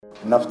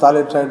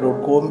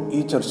naftalitra.com ഈ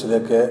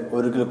ചർച്ചിലേക്ക്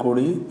ഒരിക്കൽ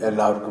കൂടി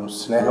എല്ലാവർക്കും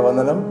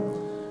സ്നേഹവന്ദനം.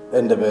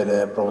 എൻ്റെ പേര്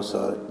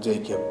പ്രൊഫസർ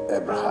ജേക്കബ്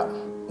എബ്രഹാം.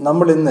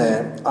 നമ്മൾ ഇന്ന്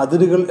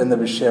അതിരുകൾ എന്ന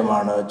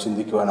വിഷയമാണ്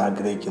ചിന്തിക്കുവാൻ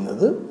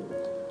ആഗ്രഹിക്കുന്നത്.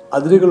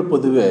 അതിരുകൾ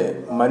പൊതുവെ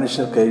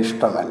മനുഷ്യർക്ക്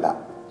ഇഷ്ടമല്ല.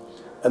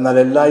 എന്നാൽ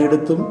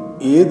എല്ലായിടത്തും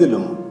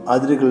ഏതിലും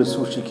അതിരുകൾ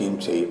സൂക്ഷിക്കുകയും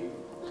ചെയ്യും.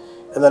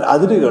 എന്നാൽ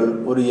അതിരുകൾ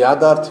ഒരു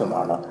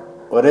യാഥാർത്ഥ്യമാണ്.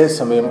 ഒരേ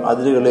സമയം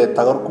അതിരുകളെ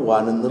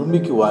തകർക്കുവാനും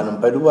നിർമ്മിക്കുവാനും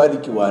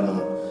പരിപാലിക്കുവാനും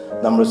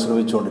നമ്മൾ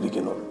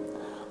ശ്രമിച്ചുകൊണ്ടിരിക്കുന്നു.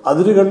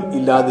 അതിരുകൾ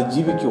ഇല്ലാതെ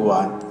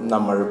ജീവിക്കുവാൻ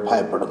നമ്മൾ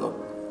ഭയപ്പെടുന്നു.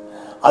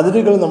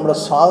 അതിരുകൾ നമ്മുടെ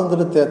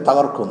സ്വാതന്ത്ര്യത്തെ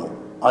തകർക്കുന്നു.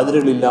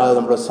 അതിരുകളില്ലാതെ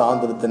നമ്മുടെ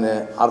സ്വാതന്ത്ര്യത്തിന്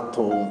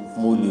അർത്ഥവും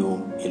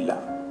മൂല്യവും ഇല്ല.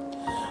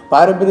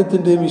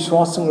 പാരമ്പര്യത്തിൻ്റെയും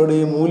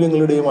വിശ്വാസങ്ങളുടെയും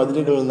മൂല്യങ്ങളുടെയും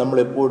അതിരുകൾ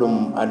നമ്മളെപ്പോഴും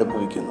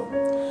അനുഭവിക്കുന്നു.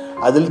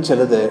 അതിൽ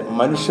ചിലത്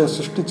മനുഷ്യർ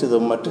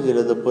സൃഷ്ടിച്ചതും മറ്റു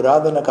ചിലത്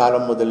പുരാതന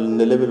കാലം മുതൽ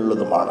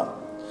നിലവിലുള്ളതുമാണ്.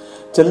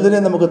 ചിലതിനെ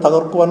നമുക്ക്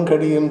തകർക്കുവാൻ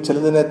കഴിയും,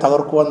 ചിലതിനെ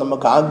തകർക്കുവാൻ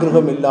നമുക്ക്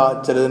ആഗ്രഹമില്ല,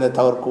 ചിലതിനെ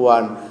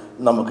തകർക്കുവാൻ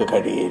നമുക്ക്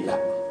കഴിയില്ല.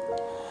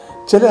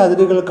 ചില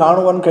അതിരുകൾ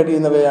കാണുവാൻ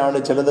കഴിയുന്നവയാണ്,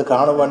 ചിലത്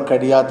കാണുവാൻ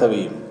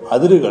കഴിയാത്തവയും.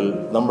 അതിരുകൾ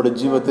നമ്മുടെ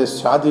ജീവിതത്തെ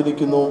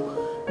സ്വാധീനിക്കുന്നു,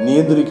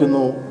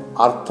 നിയന്ത്രിക്കുന്നു,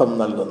 അർത്ഥം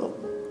നൽകുന്നു.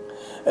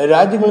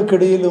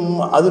 രാജ്യങ്ങൾക്കിടയിലും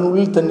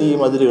അതിനുള്ളിൽ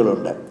തന്നെയും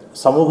അതിരുകളുണ്ട്.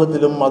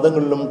 സമൂഹത്തിലും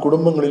മതങ്ങളിലും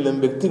കുടുംബങ്ങളിലും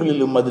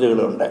വ്യക്തികളിലും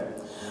അതിരുകളുണ്ട്.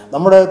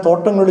 നമ്മുടെ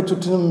തോട്ടങ്ങളുടെ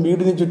ചുറ്റിനും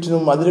വീടിന്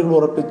ചുറ്റിനും അതിരുകൾ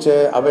ഉറപ്പിച്ച്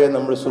അവയെ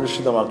നമ്മൾ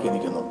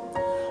സുരക്ഷിതമാക്കിയിരിക്കുന്നു.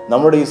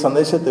 നമ്മുടെ ഈ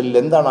സന്ദേശത്തിൽ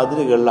എന്താണ്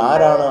അതിരുകൾ,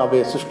 ആരാണ്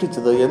അവയെ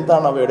സൃഷ്ടിച്ചത്,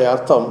 എന്താണ് അവയുടെ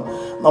അർത്ഥം,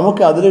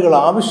 നമുക്ക് അതിരുകൾ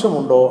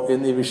ആവശ്യമുണ്ടോ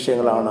എന്നീ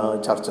വിഷയങ്ങളാണ്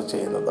ചർച്ച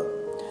ചെയ്യുന്നത്.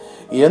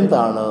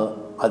 എന്താണ്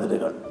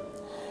അതിരുകൾ?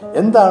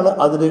 എന്താണ്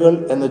അതിരുകൾ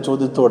എന്ന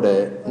ചോദ്യത്തോടെ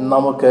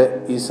നമുക്ക്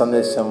ഈ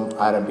സന്ദേശം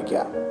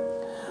ആരംഭിക്കാം.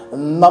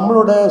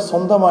 നമ്മളുടെ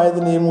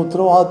സ്വന്തമായതിനെയും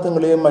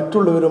ഉത്തരവാദിത്തങ്ങളെയും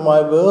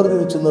മറ്റുള്ളവരുമായി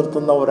വേർതിരിച്ചു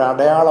നിർത്തുന്ന ഒരു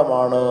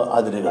അടയാളമാണ്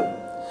അതിരുകൾ.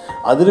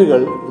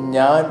 അതിരുകൾ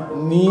ഞാൻ,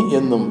 നീ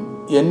എന്നും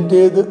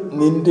എൻ്റേത്,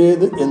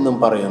 നിൻ്റേത് എന്നും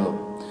പറയുന്നു.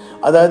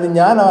 അതായത്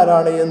ഞാൻ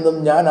ആരാണ് എന്നും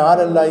ഞാൻ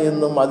ആരല്ല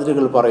എന്നും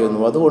അതിരുകൾ പറയുന്നു.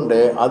 അതുകൊണ്ട്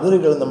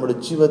അതിരുകൾ നമ്മുടെ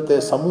ജീവിതത്തെ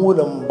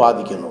സമൂലം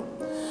ബാധിക്കുന്നു.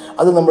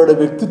 അത് നമ്മുടെ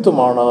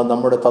വ്യക്തിത്വമാണ്,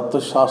 നമ്മുടെ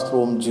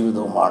തത്വശാസ്ത്രവും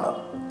ജീവിതവുമാണ്.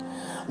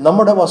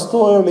 നമ്മുടെ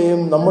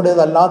വസ്തുക്കളെയും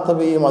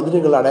നമ്മുടേതല്ലാത്തവയും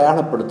അതിരുകൾ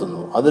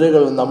അടയാളപ്പെടുത്തുന്നു.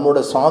 അതിരുകൾ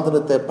നമ്മുടെ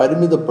സ്വാതന്ത്ര്യത്തെ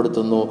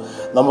പരിമിതപ്പെടുത്തുന്നു.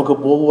 നമുക്ക്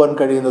പോകുവാൻ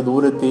കഴിയുന്ന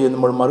ദൂരത്തെയും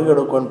നമ്മൾ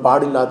മറികടക്കുവാൻ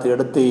പാടില്ലാത്ത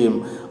ഇടത്തെയും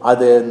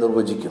അത്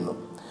നിർവചിക്കുന്നു.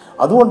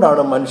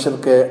 അതുകൊണ്ടാണ്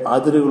മനുഷ്യർക്ക്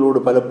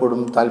അതിരുകളോട്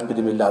പലപ്പോഴും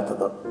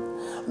താല്പര്യമില്ലാത്തത്.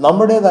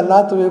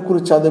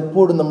 നമ്മുടേതല്ലാത്തവയെക്കുറിച്ച്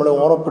അതെപ്പോഴും നമ്മളെ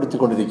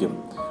ഓർമ്മപ്പെടുത്തിക്കൊണ്ടിരിക്കും.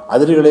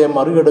 അതിരുകളെ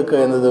മറികടക്കുക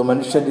എന്നത്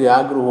മനുഷ്യൻ്റെ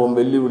ആഗ്രഹവും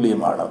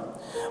വെല്ലുവിളിയുമാണ്.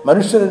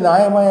 മനുഷ്യരുടെ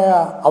ന്യായമായ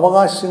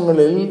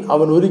അവകാശങ്ങളിൽ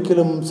അവൻ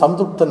ഒരിക്കലും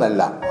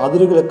സംതൃപ്തനല്ല.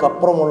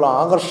 അതിരുകൾക്കപ്പുറമുള്ള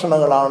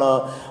ആകർഷണങ്ങളാണ്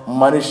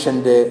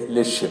മനുഷ്യൻ്റെ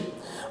ലക്ഷ്യം.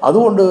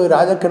 അതുകൊണ്ട്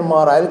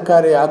രാജാക്കന്മാർ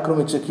അയൽക്കാരെ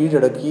ആക്രമിച്ച്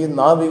കീഴടക്കി,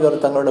 നാവികർ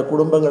തങ്ങളുടെ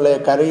കുടുംബങ്ങളെ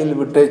കരയിൽ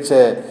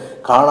വിട്ടേച്ച്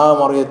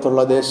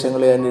കാണാമറിയത്തുള്ള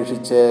ദേശങ്ങളെ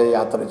അന്വേഷിച്ച്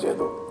യാത്ര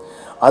ചെയ്തു.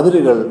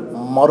 അതിരുകൾ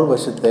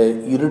മറുവശത്തെ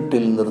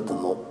ഇരുട്ടിൽ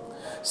നിർത്തുന്നു.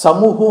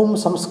 സമൂഹവും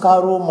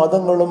സംസ്കാരവും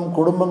മതങ്ങളും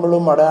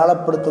കുടുംബങ്ങളും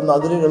അടയാളപ്പെടുത്തുന്ന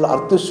അതിരുകൾ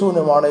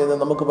അർത്ഥശൂന്യമാണ് എന്ന്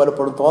നമുക്ക്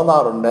പലപ്പോഴും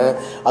തോന്നാറുണ്ട്.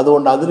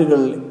 അതുകൊണ്ട്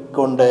അതിരുകൾ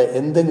കൊണ്ട്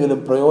എന്തെങ്കിലും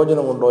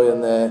പ്രയോജനമുണ്ടോ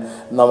എന്ന്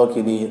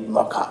നമുക്കിനി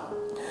നോക്കാം.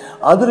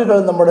 അതിരുകൾ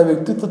നമ്മുടെ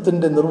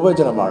വ്യക്തിത്വത്തിൻ്റെ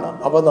നിർവചനമാണ്.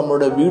 അവ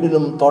നമ്മുടെ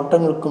വീടിനും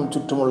തോട്ടങ്ങൾക്കും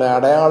ചുറ്റുമുള്ള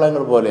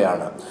അടയാളങ്ങൾ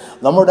പോലെയാണ്.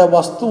 നമ്മുടെ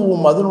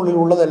വസ്തുവും അതിനുള്ളിൽ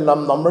ഉള്ളതെല്ലാം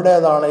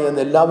നമ്മുടേതാണ്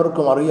എന്ന്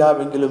എല്ലാവർക്കും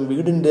അറിയാമെങ്കിലും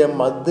വീടിൻ്റെ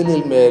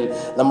മതിലിൽ മേൽ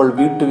നമ്മൾ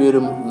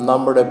വീട്ടുപേരും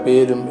നമ്മുടെ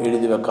പേരും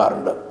എഴുതി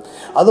വെക്കാറുണ്ട്.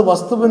 അത്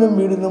വസ്തുവിനും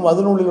വീടിനും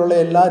അതിനുള്ളിലുള്ള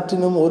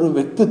എല്ലാറ്റിനും ഒരു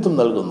വ്യക്തിത്വം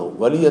നൽകുന്നു.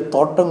 വലിയ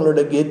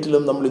തോട്ടങ്ങളുടെ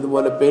ഗേറ്റിലും നമ്മൾ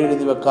ഇതുപോലെ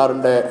പേരെഴുതി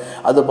വെക്കാറുണ്ട്.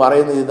 അത്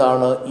പറയുന്നത്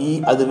ഇതാണ്: ഈ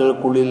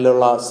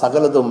അതിരുകൾക്കുള്ളിലുള്ള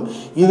സകലതും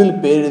ഇതിൽ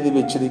പേരെഴുതി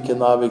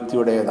വെച്ചിരിക്കുന്ന ആ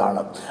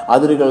വ്യക്തിയുടേതാണ്.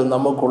 അതിരുകൾ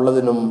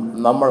നമുക്കുള്ളതിനും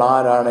നമ്മൾ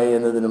ആരാണ്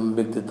എന്നതിനും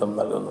വ്യക്തിത്വം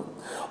നൽകുന്നു.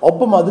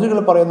 ഒപ്പം അതിരുകൾ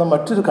പറയുന്ന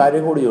മറ്റൊരു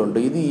കാര്യം കൂടിയുണ്ട്: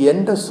 ഇത്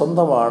എൻ്റെ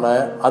സ്വന്തമാണ്,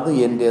 അത്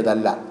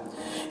എൻ്റേതല്ല.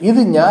 ഇത്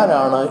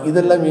ഞാനാണ്,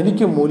 ഇതെല്ലാം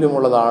എനിക്ക്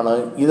മൂല്യമുള്ളതാണ്,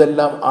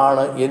 ഇതെല്ലാം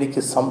ആണ്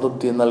എനിക്ക്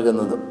സംതൃപ്തി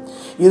നൽകുന്നത്.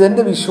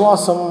 ഇതെൻ്റെ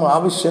വിശ്വാസം,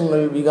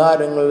 ആവശ്യങ്ങൾ,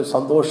 വികാരങ്ങൾ,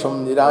 സന്തോഷം,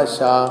 നിരാശ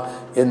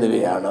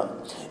എന്നിവയാണ്.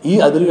 ഈ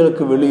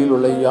അതിരുകൾക്ക്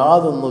വെളിയിലുള്ള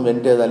യാതൊന്നും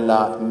എൻ്റേതല്ല,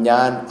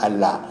 ഞാൻ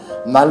അല്ല.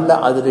 നല്ല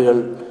അതിരുകൾ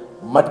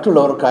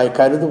മറ്റുള്ളവർക്കായി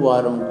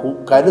കരുതുവാനും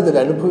കരുതൽ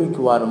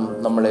അനുഭവിക്കുവാനും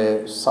നമ്മളെ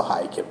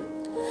സഹായിക്കും.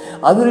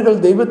 അതിരുകൾ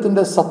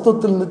ദൈവത്തിൻ്റെ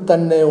സത്വത്തിൽ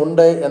തന്നെ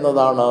ഉണ്ട്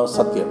എന്നതാണ്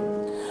സത്യം.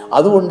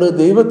 അതുകൊണ്ട്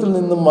ദൈവത്തിൽ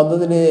നിന്നും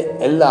വന്നതിനെ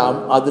എല്ലാം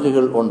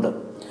അതിരുകൾ ഉണ്ട്.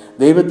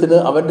 ദൈവത്തിന്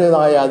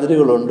അവൻ്റേതായ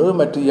അതിരുകളുണ്ട്.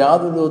 മറ്റ്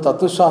യാതൊരു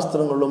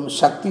തത്വശാസ്ത്രങ്ങളും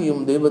ശക്തിയും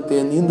ദൈവത്തെ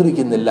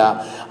നിയന്ത്രിക്കുന്നില്ല.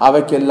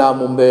 അവയ്ക്കെല്ലാം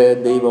മുമ്പേ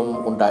ദൈവം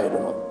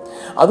ഉണ്ടായിരുന്നു.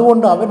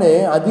 അതുകൊണ്ട് അവനെ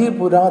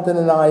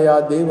അതിപുരാതനനായ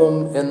ദൈവം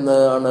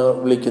എന്നാണ്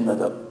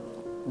വിളിക്കുന്നത്.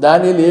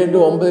 ദാനിയേൽ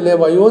 7:9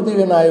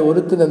 വയോധികനായ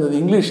ഒരുത്തൻ എന്നത്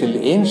ഇംഗ്ലീഷിൽ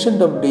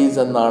ഏൻഷ്യന്റ് ഓഫ് ഡേയ്സ്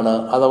എന്നാണ്,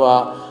 അഥവാ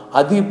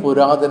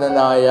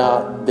അതിപുരാതനനായ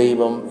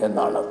ദൈവം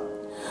എന്നാണ്.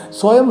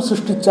 സ്വയം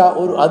സൃഷ്ടിച്ച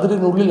ഒരു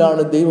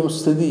അതിരിനുള്ളിലാണ് ദൈവം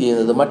സ്ഥിതി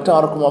ചെയ്യുന്നത്.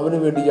 മറ്റാർക്കും അവന്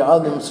വേണ്ടി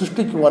യാതൊന്നും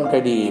സൃഷ്ടിക്കുവാൻ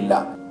കഴിയുകയില്ല.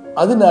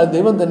 അതിനാൽ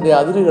ദൈവം തൻ്റെ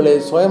അതിരുകളെ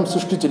സ്വയം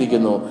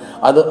സൃഷ്ടിച്ചിരിക്കുന്നു.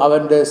 അത്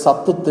അവൻ്റെ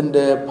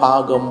സത്വത്തിൻ്റെ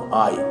ഭാഗം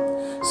ആയി.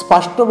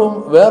 സ്പഷ്ടവും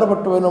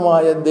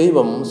വേർപെട്ടവനുമായ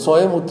ദൈവം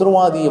സ്വയം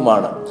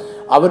ഉത്തരവാദിയുമാണ്.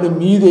 അവന്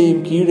മീതെയും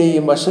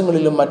കീഴെയും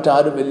വശങ്ങളിലും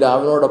മറ്റാരുമില്ല.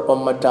 അവനോടൊപ്പം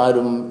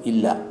മറ്റാരും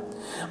ഇല്ല.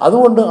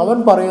 അതുകൊണ്ട് അവൻ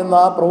പറയുന്ന,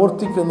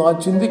 പ്രവർത്തിക്കുന്ന,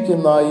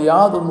 ചിന്തിക്കുന്ന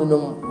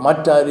യാതൊന്നിനും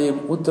മറ്റാരെയും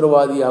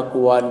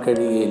ഉത്തരവാദിയാക്കുവാൻ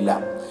കഴിയുകയില്ല.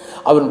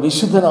 അവൻ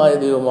വിശുദ്ധനായ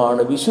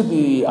ദൈവമാണ്.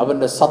 വിശുദ്ധി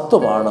അവൻ്റെ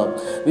സത്വമാണ്.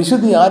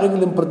 വിശുദ്ധി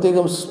ആരെങ്കിലും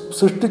പ്രത്യേകം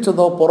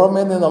സൃഷ്ടിച്ചതോ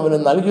പുറമേ നിന്ന് അവന്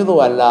നൽകിയതോ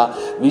അല്ല.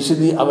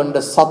 വിശുദ്ധി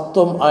അവൻ്റെ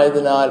സത്വം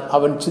ആയതിനാൽ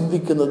അവൻ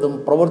ചിന്തിക്കുന്നതും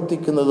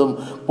പ്രവർത്തിക്കുന്നതും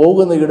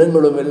പോകുന്ന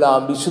ഇടങ്ങളുമെല്ലാം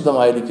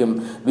വിശുദ്ധമായിരിക്കും.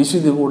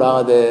 വിശുദ്ധി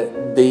കൂടാതെ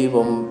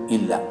ദൈവം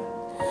ഇല്ല.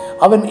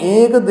 അവൻ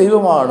ഏക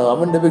ദൈവമാണ്.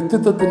 അവൻ്റെ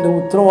വ്യക്തിത്വത്തിൻ്റെ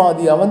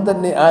ഉത്തരവാദി അവൻ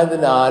തന്നെ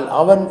ആയതിനാൽ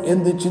അവൻ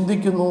എന്ത്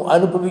ചിന്തിക്കുന്നു,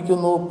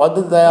 അനുഭവിക്കുന്നു,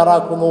 പദ്ധതി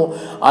തയ്യാറാക്കുന്നു,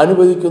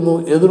 അനുവദിക്കുന്നു,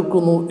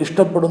 എതിർക്കുന്നു,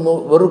 ഇഷ്ടപ്പെടുന്നു,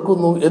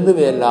 വെറുക്കുന്നു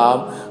എന്നിവയെല്ലാം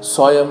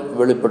സ്വയം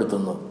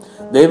വെളിപ്പെടുത്തുന്നു.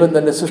 ദൈവം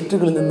തൻ്റെ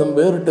സൃഷ്ടികളിൽ നിന്നും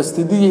വേറിട്ട്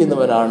സ്ഥിതി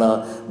ചെയ്യുന്നവനാണ്.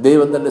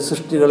 ദൈവം തൻ്റെ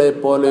സൃഷ്ടികളെ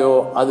പോലെയോ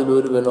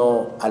അതിലൊരുവനോ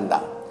അല്ല.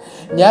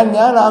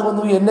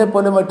 ഞാനാകുന്നു, എന്നെ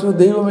പോലെ മറ്റൊരു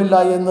ദൈവമില്ല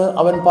എന്ന്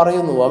അവൻ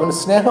പറയുന്നു. അവൻ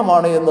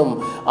സ്നേഹമാണ് എന്നും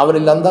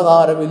അവനിൽ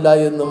അന്ധകാരമില്ല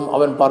എന്നും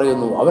അവൻ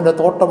പറയുന്നു. അവൻ്റെ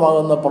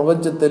തോട്ടമാകുന്ന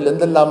പ്രപഞ്ചത്തിൽ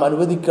എന്തെല്ലാം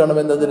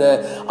അനുവദിക്കണമെന്നതിന്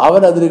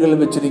അവൻ അതിരുകൾ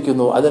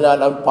വെച്ചിരിക്കുന്നു. അതിനാൽ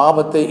അവൻ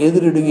പാപത്തെ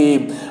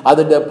എതിരിടുകയും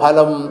അതിൻ്റെ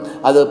ഫലം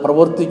അത്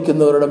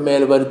പ്രവർത്തിക്കുന്നവരുടെ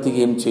മേൽ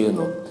വരുത്തുകയും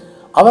ചെയ്യുന്നു.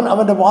 അവൻ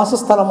അവൻ്റെ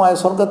വാസസ്ഥലമായ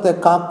സ്വർഗത്തെ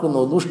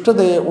കാക്കുന്നു.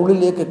 ദുഷ്ടതയെ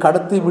ഉള്ളിലേക്ക്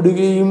കടത്തി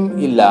വിടുകയും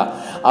ഇല്ല.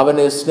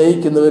 അവനെ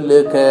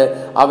സ്നേഹിക്കുന്നവരിലേക്ക്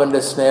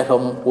അവൻ്റെ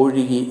സ്നേഹം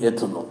ഒഴുകി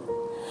എത്തുന്നു.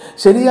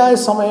 ശരിയായ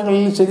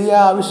സമയങ്ങളിൽ ശരിയായ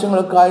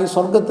ആവശ്യങ്ങൾക്കായി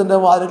സ്വർഗത്തിൻ്റെ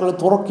വാതിലുകൾ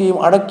തുറക്കുകയും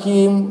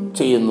അടയ്ക്കുകയും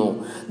ചെയ്യുന്നു.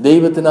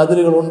 ദൈവത്തിന്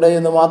അതിരുകളുണ്ട്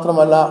എന്ന്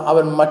മാത്രമല്ല,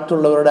 അവൻ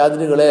മറ്റുള്ളവരുടെ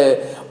അതിരുകളെ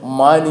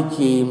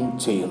മാനിക്കുകയും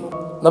ചെയ്യുന്നു.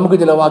 നമുക്ക്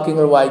ചില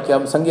വാക്യങ്ങൾ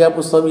വായിക്കാം.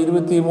 സംഖ്യാപുസ്തകം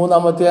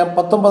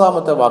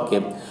 23-19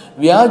 വാക്യം.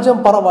 വ്യാജം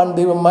പറവാൻ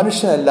ദൈവം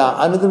മനുഷ്യനല്ല,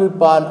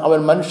 അനുദപിപ്പാൻ അവൻ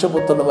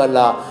മനുഷ്യപുത്രനുമല്ല.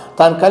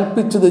 താൻ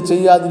കൽപ്പിച്ചത്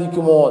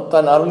ചെയ്യാതിരിക്കുമോ?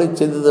 താൻ അരുളി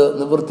ചെയ്തത്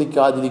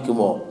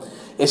നിവർത്തിക്കാതിരിക്കുമോ?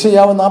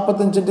 യെശയ്യാവ്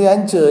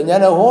 45:5.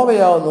 ഞാൻ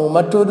യഹോവയാവുന്നു,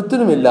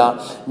 മറ്റൊരുത്തനുമില്ല.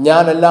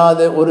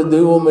 ഞാനല്ലാതെ ഒരു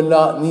ദൈവവുമില്ല.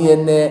 നീ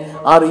എന്നെ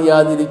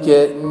അറിയാതിരിക്കെ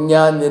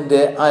ഞാൻ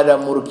നിന്റെ അര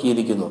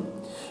മുറുക്കിയിരിക്കുന്നു.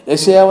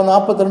 യെശയ്യാവ്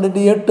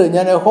 42:8.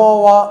 ഞാൻ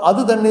യഹോവ,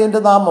 അത് തന്നെ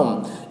എൻ്റെ നാമം.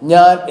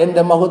 ഞാൻ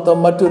എൻ്റെ മഹത്വം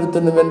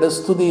മറ്റൊരുത്തനും എൻ്റെ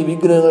സ്തുതി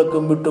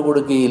വിഗ്രഹങ്ങൾക്കും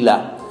വിട്ടുകൊടുക്കുകയില്ല.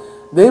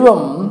 ദൈവം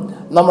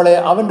നമ്മളെ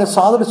അവൻ്റെ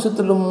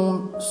സാദൃശ്യത്തിലും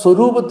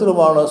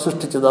സ്വരൂപത്തിലുമാണ്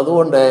സൃഷ്ടിച്ചത്.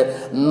 അതുകൊണ്ട്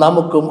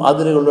നമുക്കും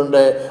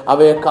അതിരുകളുണ്ട്.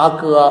 അവയെ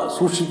കാക്കുക,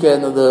 സൂക്ഷിക്കുക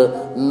എന്നത്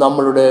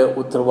നമ്മളുടെ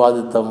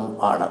ഉത്തരവാദിത്തം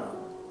ആണ്.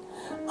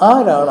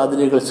 ആരാണ്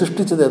അതിരുകൾ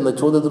സൃഷ്ടിച്ചത് എന്ന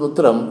ചോദ്യത്തിന്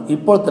ഉത്തരം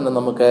ഇപ്പോൾ തന്നെ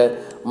നമുക്ക്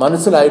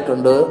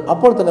മനസ്സിലായിട്ടുണ്ട്.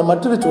 അപ്പോൾ തന്നെ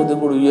മറ്റൊരു ചോദ്യം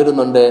കൂടി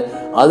ഉയരുന്നുണ്ട്.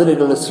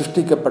 അതിരുകൾ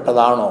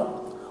സൃഷ്ടിക്കപ്പെട്ടതാണോ?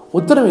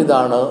 ഉത്തരം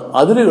ഇതാണ്.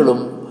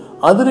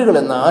 അതിരുകൾ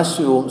എന്ന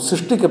ആശയവും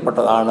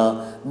സൃഷ്ടിക്കപ്പെട്ടതാണ്.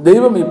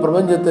 ദൈവം ഈ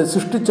പ്രപഞ്ചത്തെ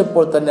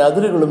സൃഷ്ടിച്ചപ്പോൾ തന്നെ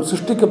അതിരുകളും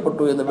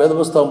സൃഷ്ടിക്കപ്പെട്ടു എന്ന്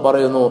വേദപുസ്തകം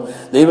പറയുന്നു.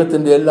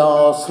 ദൈവത്തിൻ്റെ എല്ലാ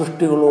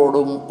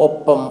സൃഷ്ടികളോടും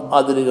ഒപ്പം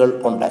അതിരുകൾ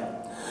ഉണ്ട്.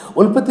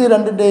 ഉൽപ്പത്തി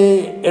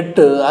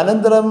 2:8.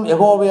 അനന്തരം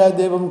യഹോവയായ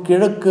ദൈവം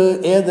കിഴക്ക്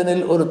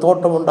ഏദനിൽ ഒരു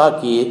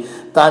തോട്ടമുണ്ടാക്കി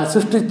താൻ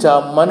സൃഷ്ടിച്ച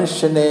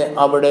മനുഷ്യനെ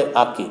അവിടെ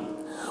ആക്കി.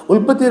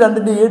 ഉൽപ്പത്തി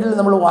 2:7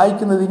 നമ്മൾ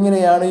വായിക്കുന്നത്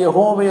ഇങ്ങനെയാണ്.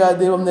 യഹോവയായ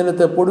ദൈവം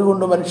നിലത്തെ പൊടി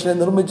കൊണ്ട് മനുഷ്യനെ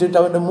നിർമ്മിച്ചിട്ട്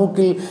അവൻ്റെ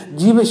മൂക്കിൽ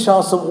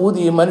ജീവശ്വാസം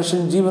ഊതി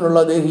മനുഷ്യൻ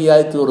ജീവനുള്ള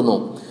ദേഹിയായി തീർന്നു.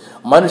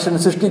 മനുഷ്യൻ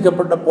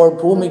സൃഷ്ടിക്കപ്പെട്ടപ്പോൾ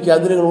ഭൂമിക്ക്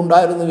അതിരുകൾ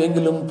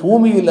ഉണ്ടായിരുന്നുവെങ്കിലും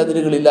ഭൂമിയിൽ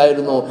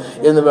അതിരുകളില്ലായിരുന്നു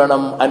എന്ന്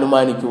വേണം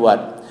അനുമാനിക്കുവാൻ.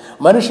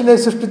 മനുഷ്യനെ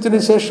സൃഷ്ടിച്ചതിന്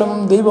ശേഷം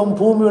ദൈവം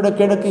ഭൂമിയുടെ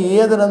കിഴക്ക്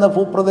ഏദൻ എന്ന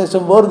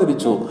ഭൂപ്രദേശം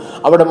വേർതിരിച്ചു.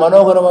 അവിടെ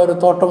മനോഹരമായ ഒരു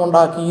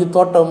തോട്ടമുണ്ടാക്കി. ഈ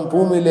തോട്ടം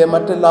ഭൂമിയിലെ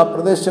മറ്റെല്ലാ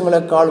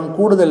പ്രദേശങ്ങളെക്കാളും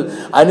കൂടുതൽ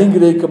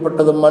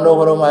അനുഗ്രഹിക്കപ്പെട്ടതും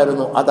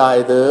മനോഹരമായിരുന്നു.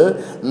 അതായത്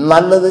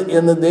നല്ലത്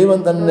എന്ന് ദൈവം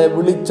തന്നെ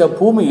വിളിച്ച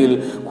ഭൂമിയിൽ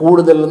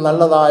കൂടുതൽ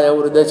നല്ലതായ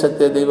ഒരു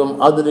ദേശത്തെ ദൈവം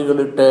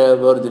അതിരുകളിട്ട്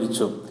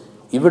വേർതിരിച്ചു.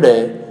 ഇവിടെ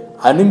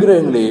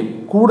അനുഗ്രഹങ്ങളെയും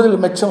കൂടുതൽ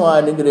മെച്ചമായ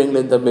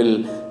അനുഗ്രഹങ്ങളെയും തമ്മിൽ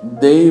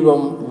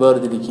ദൈവം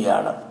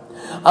വേർതിരിക്കുകയാണ്.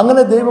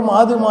 അങ്ങനെ ദൈവം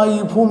ആദ്യമായി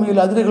ഈ ഭൂമിയിൽ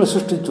അതിരുകൾ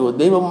സൃഷ്ടിച്ചു.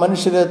 ദൈവം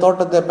മനുഷ്യരെ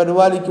തോട്ടത്തെ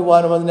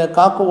പരിപാലിക്കുവാനും അതിനെ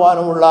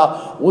കാക്കുവാനുമുള്ള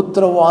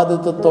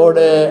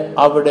ഉത്തരവാദിത്വത്തോടെ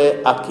അവിടെ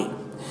ആക്കി.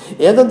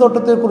 ഏദൻ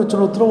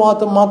തോട്ടത്തെക്കുറിച്ചുള്ള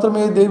ഉത്തരവാദിത്വം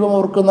മാത്രമേ ദൈവം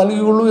അവർക്ക്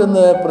നൽകുകയുള്ളൂ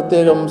എന്ന്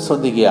പ്രത്യേകം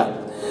ശ്രദ്ധിക്കുക.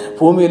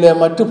 ഭൂമിയിലെ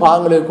മറ്റു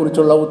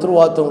ഭാഗങ്ങളെക്കുറിച്ചുള്ള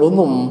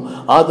ഉത്തരവാദിത്വങ്ങളൊന്നും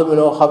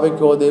ആദമിനോ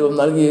ഹവയ്ക്കോ ദൈവം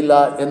നൽകിയില്ല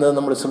എന്ന്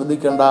നമ്മൾ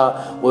ശ്രദ്ധിക്കേണ്ട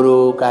ഒരു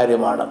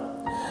കാര്യമാണ്.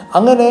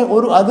 അങ്ങനെ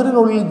ഒരു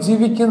അതിരിനുള്ളിൽ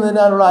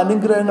ജീവിക്കുന്നതിനാലുള്ള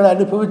അനുഗ്രഹങ്ങൾ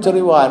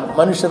അനുഭവിച്ചറിയുവാൻ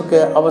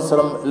മനുഷ്യർക്ക്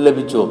അവസരം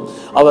ലഭിച്ചു.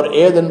 അവർ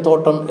ഏദൻ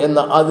തോട്ടം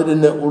എന്ന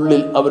അതിരിന്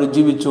ഉള്ളിൽ അവർ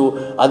ജീവിച്ചു.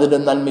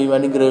 അതിൻ്റെ നന്മയും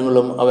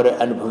അനുഗ്രഹങ്ങളും അവരെ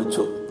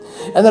അനുഭവിച്ചു.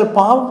 എന്നാൽ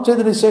പാപം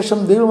ചെയ്തതിനു ശേഷം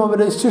ദൈവം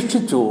അവരെ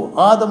ശിക്ഷിച്ചു.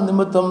 ആദം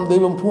നിമിത്തം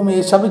ദൈവം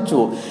ഭൂമിയെ ശപിച്ചു.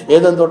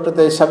 ഏദൻ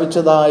തോട്ടത്തെ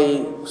ശപിച്ചതായി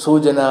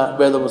സൂചന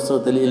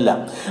വേദപുസ്തകത്തിൽ ഇല്ല.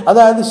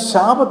 അതായത്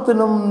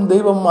ശാപത്തിനും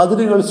ദൈവം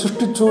അതിരുകൾ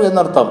സൃഷ്ടിച്ചു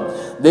എന്നർത്ഥം.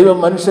 ദൈവം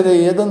മനുഷ്യരെ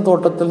ഏദൻ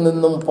തോട്ടത്തിൽ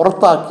നിന്നും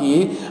പുറത്താക്കി.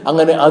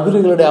 അങ്ങനെ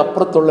അതിരുകളുടെ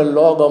അപ്പുറത്തുള്ള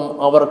ലോകം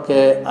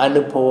അവർക്ക്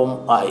അനുഭവം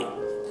ആയി.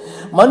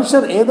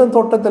 മനുഷ്യർ ഏദൻ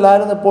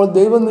തോട്ടത്തിലായിരുന്നപ്പോൾ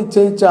ദൈവം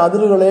നിശ്ചയിച്ച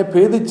അതിരുകളെ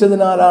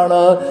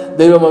ഭേദിച്ചതിനാലാണ്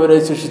ദൈവം അവരെ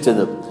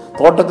ശിക്ഷിച്ചത്.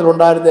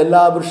 തോട്ടത്തിലുണ്ടായിരുന്ന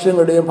എല്ലാ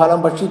വൃക്ഷങ്ങളുടെയും ഫലം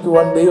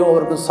ഭക്ഷിക്കുവാൻ ദൈവം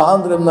അവർക്ക്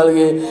സ്വാതന്ത്ര്യം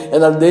നൽകി.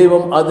 എന്നാൽ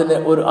ദൈവം അതിന്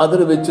ഒരു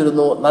അതിര്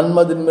വെച്ചിരുന്നു.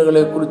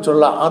 നന്മതിന്മകളെ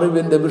കുറിച്ചുള്ള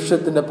അറിവിൻ്റെ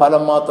വൃക്ഷത്തിൻ്റെ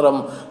ഫലം മാത്രം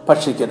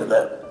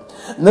ഭക്ഷിക്കരുത്.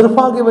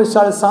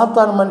 നിർഭാഗ്യവശാൽ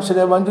സാത്താൻ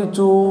മനുഷ്യരെ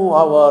വഞ്ചിച്ചു.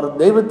 അവർ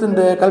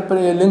ദൈവത്തിൻ്റെ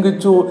കൽപ്പനയെ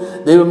ലംഘിച്ചു.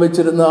 ദൈവം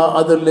വെച്ചിരുന്ന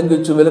അതിർ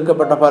ലംഘിച്ചു.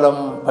 വിലക്കപ്പെട്ട ഫലം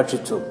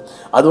ഭക്ഷിച്ചു.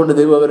 അതുകൊണ്ട്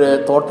ദൈവം അവരെ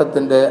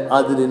തോട്ടത്തിൻ്റെ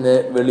അതിരിനെ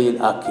വെളിയിൽ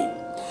ആക്കി.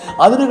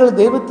 അതിരുകൾ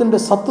ദൈവത്തിൻ്റെ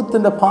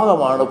സത്വത്തിൻ്റെ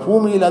ഭാഗമാണ്.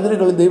 ഭൂമിയിൽ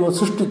അതിരുകൾ ദൈവം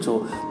സൃഷ്ടിച്ചു.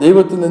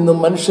 ദൈവത്തിൽ നിന്നും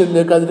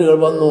മനുഷ്യരിലേക്ക് അതിരുകൾ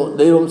വന്നു.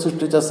 ദൈവം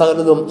സൃഷ്ടിച്ച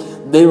സകലതും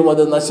ദൈവം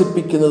അത്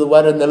നശിപ്പിക്കുന്നത്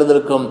വരെ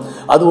നിലനിൽക്കും.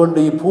 അതുകൊണ്ട്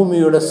ഈ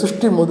ഭൂമിയുടെ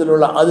സൃഷ്ടി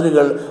മുതലുള്ള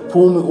അതിരുകൾ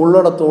ഭൂമി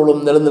ഉള്ളിടത്തോളം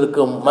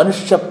നിലനിൽക്കും.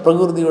 മനുഷ്യ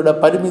പ്രകൃതിയുടെ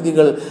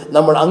പരിമിതികൾ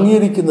നമ്മൾ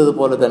അംഗീകരിക്കുന്നത്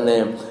പോലെ തന്നെ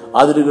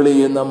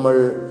അതിരുകളെയും നമ്മൾ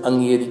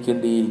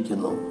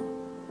അംഗീകരിക്കേണ്ടിയിരിക്കുന്നു.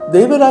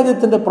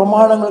 ദൈവരാജ്യത്തിൻ്റെ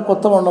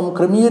പ്രമാണങ്ങൾക്കൊത്തവണ്ണം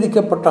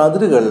ക്രമീകരിക്കപ്പെട്ട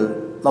അതിരുകൾ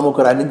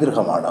നമുക്കൊരു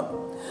അനുഗ്രഹമാണ്.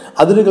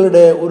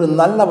 അതിരുകളുടെ ഒരു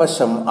നല്ല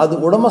വശം അത്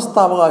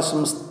ഉടമസ്ഥാവകാശം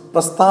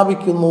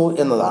പ്രസ്താവിക്കുന്നു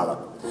എന്നതാണ്.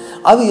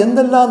 അത്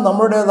എന്തെല്ലാം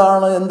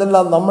നമ്മുടേതാണ്,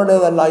 എന്തെല്ലാം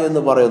നമ്മുടേതല്ല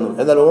എന്ന് പറയുന്നു.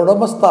 എന്നാൽ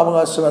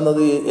ഉടമസ്ഥാവകാശം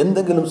എന്നത്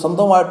എന്തെങ്കിലും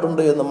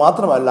സ്വന്തമായിട്ടുണ്ട് എന്ന്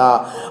മാത്രമല്ല,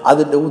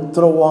 അതിൻ്റെ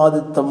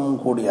ഉത്തരവാദിത്വം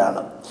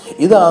കൂടിയാണ്.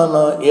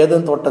 ഇതാണ്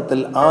ഏദൻ തോട്ടത്തിൽ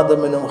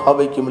ആദമിനും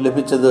ഹവയ്ക്കും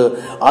ലഭിച്ചത്.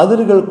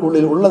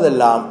 അതിരുകൾക്കുള്ളിൽ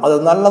ഉള്ളതെല്ലാം അത്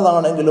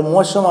നല്ലതാണെങ്കിലും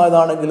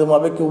മോശമായതാണെങ്കിലും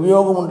അവയ്ക്ക്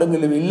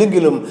ഉപയോഗമുണ്ടെങ്കിലും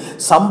ഇല്ലെങ്കിലും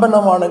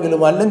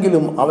സമ്പന്നമാണെങ്കിലും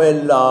അല്ലെങ്കിലും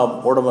അവയെല്ലാം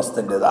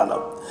ഉടമസ്ഥൻ്റെതാണ്.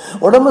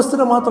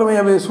 ഉടമസ്ഥന് മാത്രമേ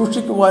അവയെ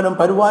സൂക്ഷിക്കുവാനും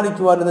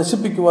പരിപാലിക്കുവാനും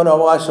നശിപ്പിക്കുവാനും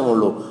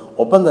അവകാശമുള്ളൂ.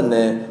 ഒപ്പം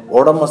തന്നെ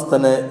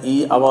ഉടമസ്ഥന് ഈ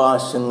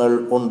അവകാശങ്ങൾ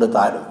ഉണ്ട്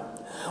താനും.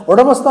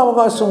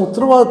 ഉടമസ്ഥാവകാശം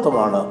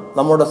ഉത്തരവാദിത്വമാണ്.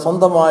 നമ്മുടെ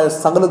സ്വന്തമായ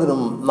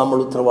സകലതിനും നമ്മൾ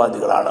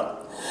ഉത്തരവാദികളാണ്.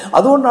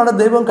 അതുകൊണ്ടാണ്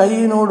ദൈവം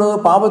കയീനോട്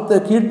പാപത്തെ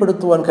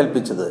കീഴ്പ്പെടുത്തുവാൻ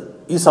കൽപ്പിച്ചത്.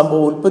 ഈ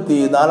സംഭവം ഉൽപ്പത്തി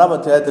 4-ാം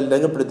അധ്യായത്തിൽ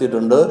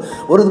രേഖപ്പെടുത്തിയിട്ടുണ്ട്.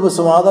 ഒരു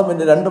ദിവസം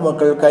ആദാമിന്റെ 2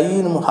 മക്കൾ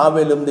കയീനും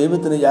ഹാബേലും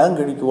ദൈവത്തിന് യാഗം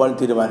കഴിക്കുവാൻ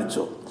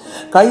തീരുമാനിച്ചു.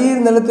 കയീൻ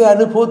നിലത്തെ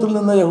അനുഭവത്തിൽ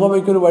നിന്ന്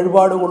യഹോവയ്ക്ക് ഒരു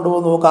വഴിപാട്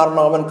കൊണ്ടുവന്നു.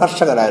 കാരണം അവൻ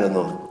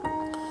കർഷകനായിരുന്നു.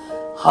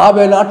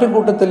 ഹാബേൽ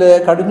ആട്ടിൻകൂട്ടത്തിലെ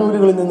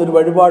കടിഞ്ഞൂലുകളിൽ നിന്നൊരു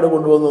വഴിപാട്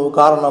കൊണ്ടുവന്നു.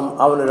 കാരണം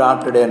അവനൊരു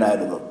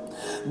ആട്ടിടയനായിരുന്നു.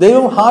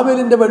 ദൈവം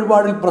ഹാബേലിന്റെ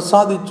വഴിപാടിൽ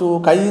പ്രസാദിച്ചു,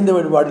 കയീന്റെ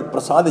വഴിപാടിൽ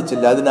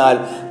പ്രസാദിച്ചില്ല. അതിനാൽ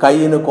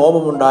കയീന്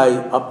കോപമുണ്ടായി.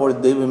 അപ്പോൾ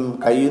ദൈവം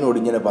കയീനോട്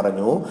ഇങ്ങനെ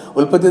പറഞ്ഞു,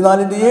 ഉൽപ്പത്തി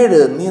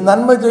 4:7, നീ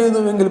നന്മ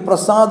ചെയ്യുന്നുവെങ്കിൽ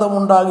പ്രസാദം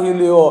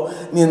ഉണ്ടാകില്ലയോ?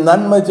 നീ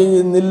നന്മ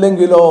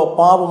ചെയ്യുന്നില്ലെങ്കിലോ?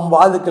 പാപം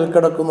വാതിക്കൽ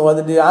കിടക്കുന്നു,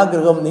 അതിൻ്റെ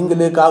ആഗ്രഹം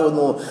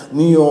നിങ്കിലേക്കാകുന്നു,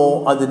 നീയോ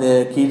അതിനെ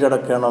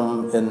കീഴടക്കണം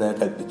എന്ന്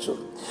കൽപ്പിച്ചു.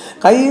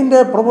 കയീന്റെ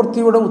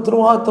പ്രവൃത്തിയുടെ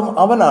ഉത്തരവാദിത്വം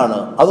അവനാണ്.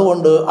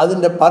 അതുകൊണ്ട്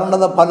അതിൻ്റെ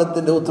പരിണത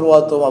ഫലത്തിൻ്റെ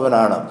ഉത്തരവാദിത്വം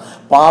അവനാണ്.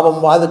 പാപം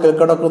വാതിക്കൽ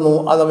കിടക്കുന്നു,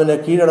 അതവനെ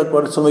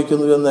കീഴടക്കുവാൻ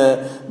ശ്രമിക്കുന്നു എന്ന്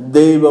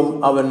ദൈവം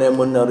അവനെ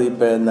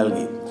മുന്നറിയിപ്പ്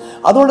നൽകി.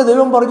 അതുകൊണ്ട്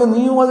ദൈവം പറഞ്ഞു,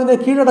 നീയും അതിനെ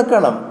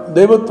കീഴടക്കണം.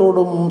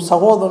 ദൈവത്തോടും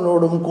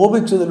സഹോദരനോടും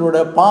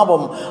കോപിച്ചതിലൂടെ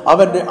പാപം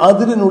അവൻ്റെ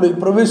അതിരിനുള്ളിൽ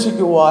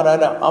പ്രവേശിക്കുവാൻ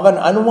അവൻ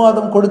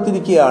അനുവാദം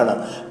കൊടുത്തിരിക്കുകയാണ്.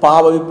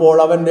 പാപം ഇപ്പോൾ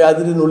അവൻ്റെ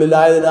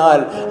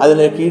അതിരിനുള്ളിലായതിനാൽ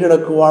അതിനെ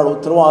കീഴടക്കുവാൻ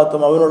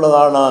ഉത്തരവാദിത്വം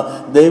അവനുള്ളതാണ്.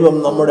 ദൈവം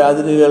നമ്മുടെ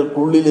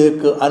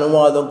അതിരുകൾക്കുള്ളിലേക്ക്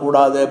അനുവാദം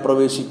കൂടാതെ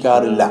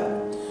പ്രവേശിക്കാറില്ല.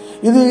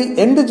 ഇത്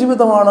എൻ്റെ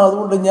ജീവിതമാണ്,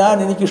 അതുകൊണ്ട് ഞാൻ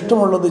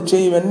എനിക്കിഷ്ടമുള്ളത്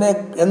ചെയ്യും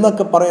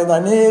എന്നൊക്കെ പറയുന്ന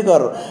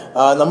അനേകർ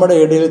നമ്മുടെ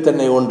ഇടയിൽ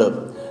തന്നെ ഉണ്ട്.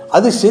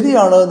 അത്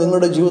ശരിയാണ്.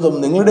 നിങ്ങളുടെ ജീവിതം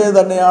നിങ്ങളുടേത്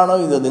തന്നെയാണ്.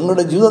 ഇത്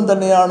നിങ്ങളുടെ ജീവിതം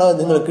തന്നെയാണ്.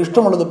 നിങ്ങൾക്ക്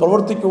ഇഷ്ടമുള്ളത്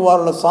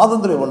പ്രവർത്തിക്കുവാനുള്ള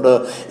സ്വാതന്ത്ര്യമുണ്ട്.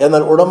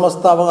 എന്നാൽ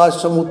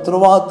ഉടമസ്ഥാവകാശം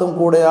ഉത്തരവാദിത്വം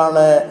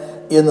കൂടെയാണ്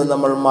എന്ന്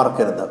നമ്മൾ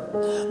മറക്കരുത്.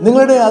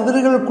 നിങ്ങളുടെ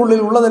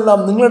അതിരുകൾക്കുള്ളിൽ ഉള്ളതെല്ലാം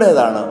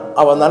നിങ്ങളുടേതാണ്.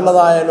 അവ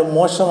നല്ലതായാലും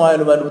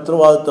മോശമായാലും അതിൻ്റെ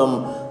ഉത്തരവാദിത്വം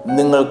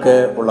നിങ്ങൾക്ക്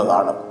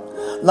ഉള്ളതാണ്.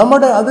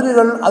 നമ്മുടെ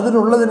അതിരുകൾ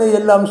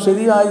അതിനുള്ളതിനെയെല്ലാം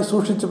ശരിയായി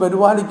സൂക്ഷിച്ച്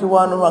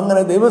പരിപാലിക്കുവാനും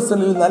അങ്ങനെ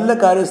ദൈവസ്ഥനിൽ നല്ല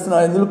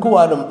കാര്യസ്ഥനായി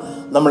നിൽക്കുവാനും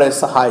നമ്മളെ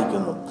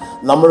സഹായിക്കുന്നു.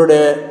 നമ്മളുടെ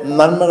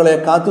നന്മകളെ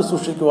കാത്തു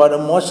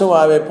സൂക്ഷിക്കുവാനും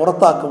മോശമായവയെ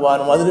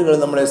പുറത്താക്കുവാനും അതിരുകൾ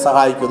നമ്മളെ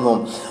സഹായിക്കുന്നു.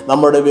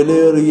 നമ്മുടെ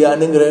വിലയേറിയ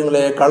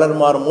അനുഗ്രഹങ്ങളെ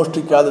കള്ളന്മാർ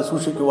മോഷ്ടിക്കാതെ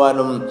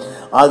സൂക്ഷിക്കുവാനും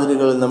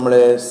അതിരുകൾ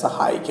നമ്മളെ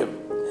സഹായിക്കും.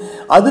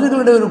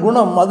 അതിരുകളുടെ ഒരു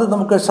ഗുണം അത്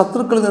നമുക്ക്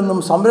ശത്രുക്കളിൽ നിന്നും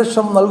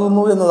സംരക്ഷണം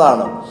നൽകുന്നു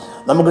എന്നതാണ്.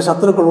 നമുക്ക്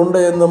ശത്രുക്കൾ ഉണ്ട്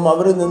എന്നും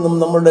അവരിൽ നിന്നും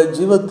നമ്മുടെ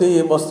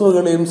ജീവിതത്തെയും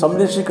വസ്തുക്കളെയും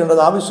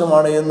സംരക്ഷിക്കേണ്ടത്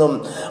ആവശ്യമാണ് എന്നും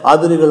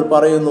അതിരുകൾ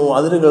പറയുന്നു.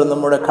 അതിരുകൾ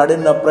നമ്മുടെ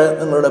കഠിന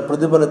പ്രയത്നങ്ങളുടെ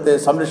പ്രതിഫലത്തെ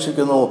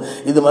സംരക്ഷിക്കുന്നു.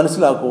 ഇത്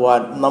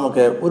മനസ്സിലാക്കുവാൻ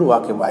നമുക്ക് ഒരു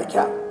വാക്യം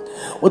വായിക്കാം.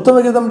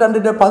 ഉത്തമഗീതം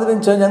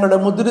 2:15, ഞങ്ങളുടെ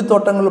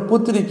മുന്തിരിത്തോട്ടങ്ങൾ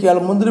പൂത്തിരിക്കിയാൽ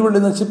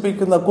മുന്തിരിവള്ളി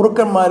നശിപ്പിക്കുന്ന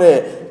കുറുക്കന്മാരെ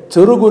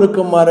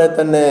ചെറുകുറുക്കന്മാരെ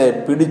തന്നെ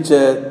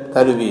പിടിച്ച്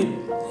തരുവീൻ.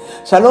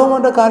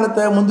 ശലോമോന്റെ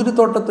കാലത്ത്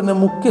മുന്തിരിത്തോട്ടത്തിന്റെ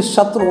മുഖ്യ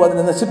ശത്രു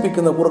അതിനെ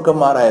നശിപ്പിക്കുന്ന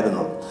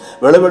കുറുക്കന്മാരായിരുന്നു.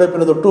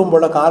 വിളവെടുപ്പിന്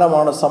തൊട്ടുമുമ്പുള്ള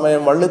കാലമാണ്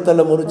സമയം.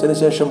 വള്ളിത്തല മുറിച്ചതിന്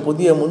ശേഷം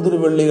പുതിയ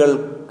മുന്തിരിവള്ളികൾ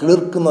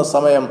കിളിർക്കുന്ന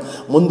സമയം.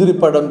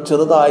 മുന്തിരിപ്പഴം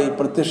ചെറുതായി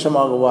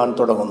പ്രത്യക്ഷമാകുവാൻ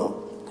തുടങ്ങുന്നു.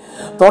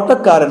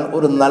 തോട്ടക്കാരൻ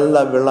ഒരു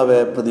നല്ല വിളവ്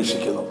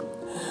പ്രതീക്ഷിക്കുന്നു.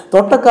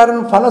 തോട്ടക്കാരൻ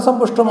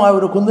ഫലസമ്പുഷ്ടമായ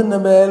ഒരു കുന്നിൻ്റെ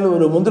മേൽ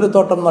ഒരു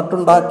മുന്തിരിത്തോട്ടം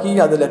നട്ടുണ്ടാക്കി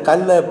അതിലെ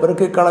കല്ല്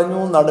പെറുക്കിക്കളഞ്ഞു,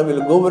 നടുവിൽ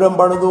ഗോപുരം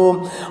പണിതു,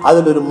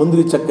 അതിലൊരു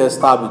മുന്തിരിച്ചക്ക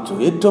സ്ഥാപിച്ചു.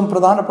 ഏറ്റവും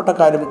പ്രധാനപ്പെട്ട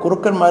കാര്യം,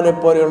 കുറുക്കന്മാരെ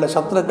പോലെയുള്ള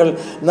ശത്രുക്കൾ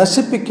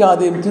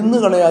നശിപ്പിക്കാതെയും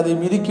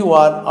തിന്നുകളയാതെയും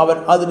ഇരിക്കുവാൻ അവൻ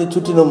അതിന്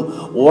ചുറ്റിനും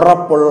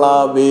ഉറപ്പുള്ള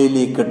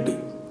വേലി കെട്ടി.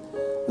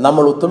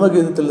 നമ്മൾ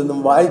ഉത്തമഗീതത്തിൽ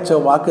നിന്നും വായിച്ച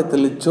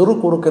വാക്യത്തിൽ ചെറു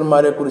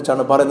കുറുക്കന്മാരെ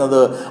കുറിച്ചാണ്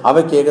പറയുന്നത്.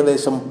 അവയ്ക്ക്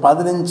ഏകദേശം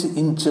 15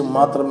 ഇഞ്ച്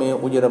മാത്രമേ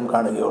ഉയരം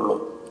കാണുകയുള്ളൂ.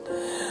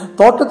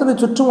 തോട്ടത്തിന്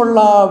ചുറ്റുമുള്ള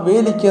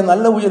വേലിക്ക്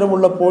നല്ല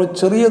ഉയരമുള്ളപ്പോൾ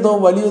ചെറിയതോ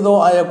വലിയതോ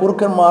ആയ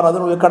കുറുക്കന്മാർ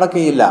അതിനുള്ളിൽ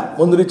കടക്കുകയില്ല.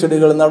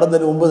 മുന്തിരിച്ചെടികൾ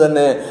നടന്നതിന് മുമ്പ്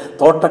തന്നെ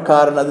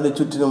തോട്ടക്കാരൻ അതിന്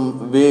ചുറ്റിനും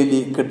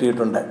വേലി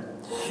കെട്ടിയിട്ടുണ്ട്.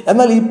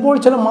 എന്നാൽ ഇപ്പോൾ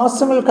ചില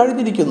മാസങ്ങൾ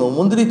കഴിഞ്ഞിരിക്കുന്നു.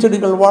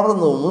 മുന്തിരിച്ചെടികൾ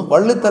വളർന്നു,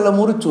 വള്ളിത്തല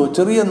മുറിച്ചു,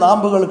 ചെറിയ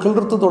നാമ്പുകൾ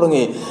കിളിർത്തു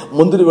തുടങ്ങി,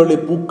 മുന്തിരിവള്ളി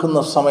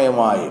പൂക്കുന്ന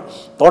സമയമായി.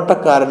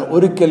 തോട്ടക്കാരൻ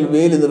ഒരിക്കൽ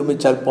വേലി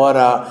നിർമ്മിച്ചാൽ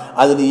പോരാ,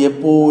 അതിന്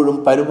എപ്പോഴും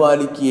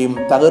പരിപാലിക്കുകയും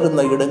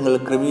തകരുന്ന ഇടങ്ങൾ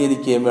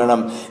ക്രമീകരിക്കുകയും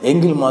വേണം.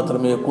 എങ്കിൽ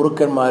മാത്രമേ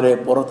കുറുക്കന്മാരെ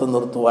പുറത്തു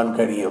നിർത്തുവാൻ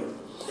കഴിയൂ.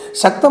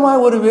 ശക്തമായ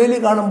ഒരു വേലി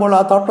കാണുമ്പോൾ ആ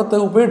തോട്ടത്തെ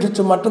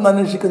ഉപേക്ഷിച്ച് മറ്റൊന്ന്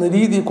അന്വേഷിക്കുന്ന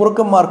രീതി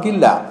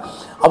കുറുക്കന്മാർക്കില്ല.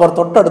 അവർ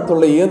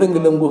തൊട്ടടുത്തുള്ള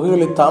ഏതെങ്കിലും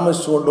ഗുഹകളിൽ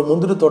താമസിച്ചുകൊണ്ട്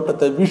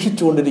മുന്തിരിത്തോട്ടത്തെ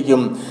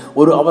വീക്ഷിച്ചുകൊണ്ടിരിക്കും.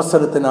 ഒരു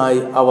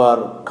അവസരത്തിനായി അവർ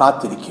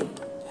കാത്തിരിക്കും.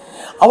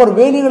 അവർ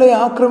വേലികളെ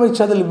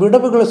ആക്രമിച്ച് അതിൽ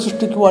വിടവുകൾ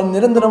സൃഷ്ടിക്കുവാൻ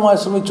നിരന്തരമായി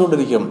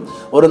ശ്രമിച്ചുകൊണ്ടിരിക്കും.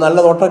 ഒരു നല്ല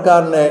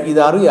തോട്ടക്കാരന്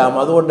ഇതറിയാം.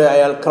 അതുകൊണ്ട്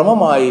അയാൾ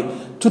ക്രമമായി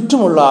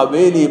ചുറ്റുമുള്ള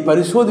വേലി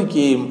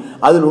പരിശോധിക്കുകയും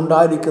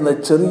അതിലുണ്ടായിരിക്കുന്ന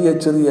ചെറിയ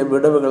ചെറിയ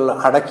വിടവുകൾ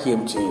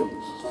അടയ്ക്കുകയും ചെയ്യും.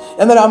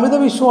 എന്നാൽ അമിത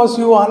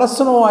വിശ്വാസിയോ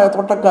അലസനോ ആയ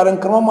തോട്ടക്കാരൻ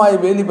ക്രമമായി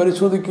വേലി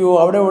പരിശോധിക്കുകയോ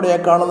അവിടെ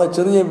കാണുന്ന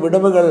ചെറിയ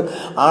വിടവുകൾ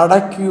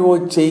അടയ്ക്കുകയോ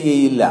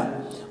ചെയ്യുകയില്ല.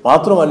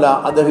 മാത്രമല്ല,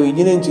 അദ്ദേഹം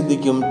ഇങ്ങനെയും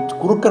ചിന്തിക്കും,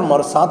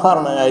 കുറുക്കന്മാർ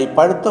സാധാരണയായി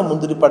പഴുത്ത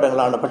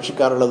മുന്തിരിപ്പഴങ്ങളാണ്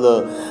ഭക്ഷിക്കാറുള്ളത്,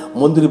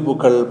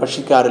 മുന്തിരിപ്പൂക്കൾ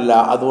ഭക്ഷിക്കാറില്ല,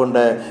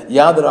 അതുകൊണ്ട്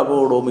യാതൊരു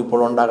അപകടവും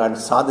ഇപ്പോൾ ഉണ്ടാകാൻ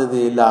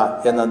സാധ്യതയില്ല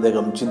എന്ന്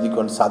അദ്ദേഹം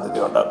ചിന്തിക്കുവാൻ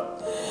സാധ്യതയുണ്ട്.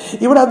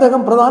 ഇവിടെ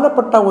അദ്ദേഹം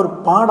പ്രധാനപ്പെട്ട ഒരു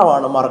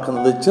പാഠമാണ്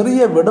മറക്കുന്നത്.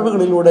 ചെറിയ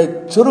വിടവുകളിലൂടെ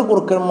ചെറു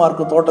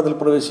കുറുക്കന്മാർക്ക് തോട്ടത്തിൽ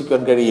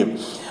പ്രവേശിക്കാൻ കഴിയും.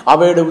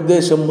 അവയുടെ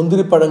ഉദ്ദേശം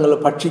മുന്തിരിപ്പഴങ്ങൾ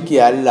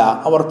ഭക്ഷിക്കുകയല്ല.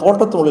 അവർ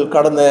തോട്ടത്തിനുള്ളിൽ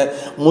കടന്ന്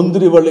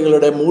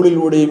മുന്തിരിവള്ളികളുടെ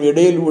മുകളിലൂടെയും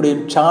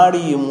ഇടയിലൂടെയും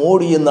ചാടിയും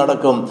ഓടിയും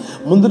നടക്കും.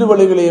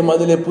 മുന്തിരിവള്ളികളെയും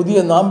അതിലെ പുതിയ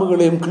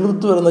നാമ്പുകളെയും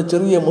കിളിർത്തു വരുന്ന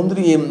ചെറിയ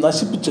മുന്തിരിയെയും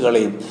നശിപ്പിച്ചു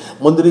കളയും.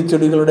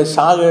 മുന്തിരിച്ചെടികളുടെ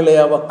ശാഖകളെ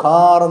അവ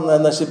കാർന്ന്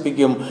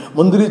നശിപ്പിക്കും.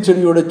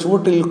 മുന്തിരിച്ചെടിയുടെ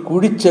ചുവട്ടിൽ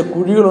കുഴിച്ച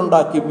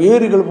കുഴികളുണ്ടാക്കി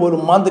വേരുകൾ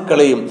പോലും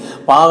മാന്തിക്കളയും.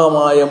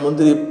 പാകമായ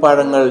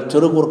മുന്തിരിപ്പഴങ്ങൾ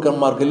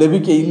ചെറുകുറുക്കന്മാർക്ക്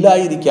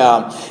ലഭിക്കയില്ലായിരിക്കാം.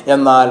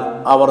 എന്നാൽ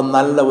അവർ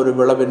നല്ല ഒരു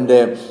വിളവിന്റെ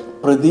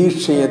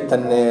പ്രതീക്ഷയെ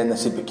തന്നെ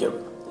നശിപ്പിക്കും.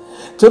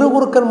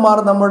 ചെറുകുറുക്കന്മാർ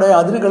നമ്മുടെ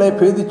അതിരുകളെ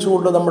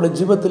ഭേദിച്ചുകൊണ്ട് നമ്മുടെ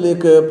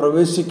ജീവിതത്തിലേക്ക്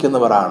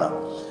പ്രവേശിക്കുന്നവരാണ്.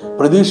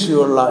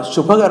 പ്രതീക്ഷയുള്ള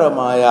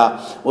ശുഭകരമായ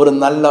ഒരു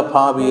നല്ല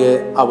ഭാവിയെ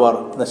അവർ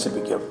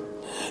നശിപ്പിക്കും.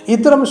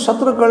 ഇത്തരം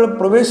ശത്രുക്കൾ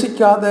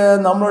പ്രവേശിക്കാതെ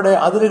നമ്മുടെ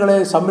അതിരുകളെ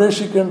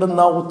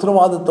സംരക്ഷിക്കേണ്ടുന്ന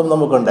ഉത്തരവാദിത്വം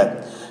നമുക്കുണ്ട്.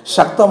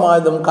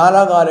 ശക്തമായതും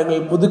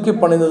കാലാകാലങ്ങളിൽ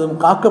പുതുക്കിപ്പണിതും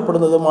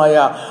കാക്കപ്പെടുന്നതുമായ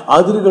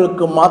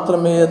അതിരുകൾക്ക്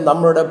മാത്രമേ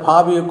നമ്മുടെ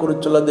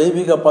ഭാവിയെക്കുറിച്ചുള്ള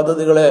ദൈവിക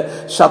പദ്ധതികളെ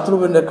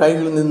ശത്രുവിൻ്റെ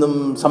കയ്യിൽ നിന്നും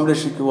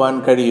സംരക്ഷിക്കുവാൻ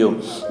കഴിയൂ.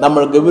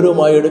 നമ്മൾ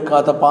ഗൗരവമായി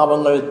എടുക്കാത്ത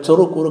പാപങ്ങൾ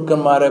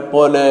ചെറുകുറുക്കന്മാരെ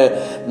പോലെ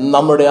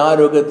നമ്മുടെ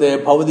ആരോഗ്യത്തെ,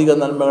 ഭൗതിക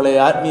നന്മകളെ,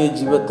 ആത്മീയ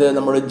ജീവിതത്തെ,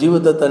 നമ്മുടെ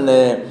ജീവിതത്തെ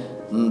തന്നെ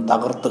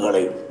തകർത്ത്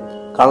കളയും.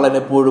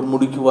 കള്ളനെപ്പോഴും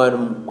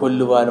മുടിക്കുവാനും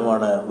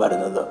കൊല്ലുവാനുമാണ്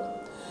വരുന്നത്.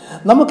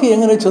 നമുക്ക്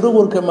എങ്ങനെ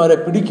ചെറുകുറുക്കന്മാരെ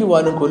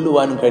പിടിക്കുവാനും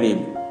കൊല്ലുവാനും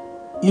കഴിയും?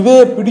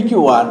 ഇവയെ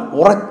പിടിക്കുവാൻ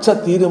ഉറച്ച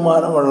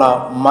തീരുമാനമുള്ള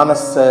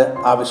മനസ്സ്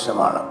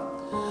ആവശ്യമാണ്.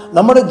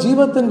 നമ്മുടെ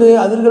ജീവിതത്തിൻ്റെ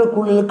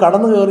അതിരുകൾക്കുള്ളിൽ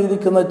കടന്നു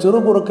കയറിയിരിക്കുന്ന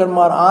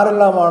ചെറുകുറുക്കന്മാർ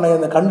ആരെല്ലാമാണ്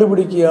എന്ന്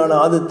കണ്ടുപിടിക്കുകയാണ്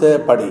ആദ്യത്തെ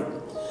പടി.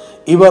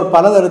 ഇവർ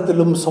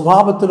പലതരത്തിലും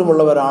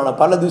സ്വഭാവത്തിലുമുള്ളവരാണ്.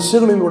 പല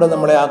ദിശകളിലൂടെ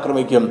നമ്മളെ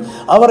ആക്രമിക്കും.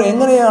 അവർ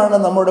എങ്ങനെയാണ്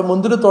നമ്മുടെ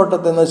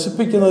മുന്തിരിത്തോട്ടത്തെ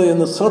നശിപ്പിക്കുന്നത്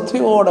എന്ന്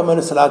ശ്രദ്ധയോടെ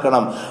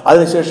മനസ്സിലാക്കണം.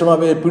 അതിനുശേഷം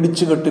അവയെ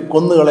പിടിച്ചു കെട്ടി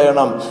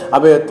കൊന്നുകളയണം.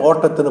 അവയെ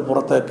തോട്ടത്തിന്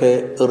പുറത്തേക്ക്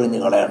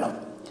എറിഞ്ഞു കളയണം.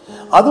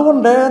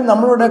 അതുകൊണ്ട്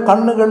നമ്മളുടെ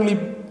കണ്ണുകൾ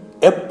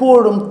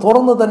എപ്പോഴും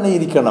തുറന്നു തന്നെ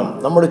ഇരിക്കണം.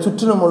 നമ്മുടെ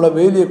ചുറ്റിനുമുള്ള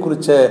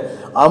വേലിയെക്കുറിച്ച്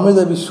അമിത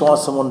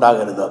വിശ്വാസം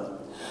ഉണ്ടാകരുത്.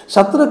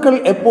 ശത്രുക്കൾ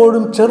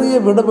എപ്പോഴും ചെറിയ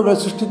വിടവുകൾ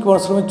സൃഷ്ടിക്കുവാൻ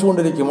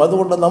ശ്രമിച്ചുകൊണ്ടിരിക്കും.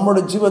 അതുകൊണ്ട്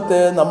നമ്മുടെ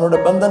ജീവിതത്തെ, നമ്മുടെ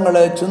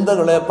ബന്ധങ്ങളെ,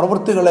 ചിന്തകളെ,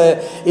 പ്രവൃത്തികളെ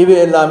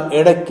ഇവയെല്ലാം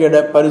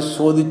ഇടയ്ക്കിടെ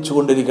പരിശോധിച്ചു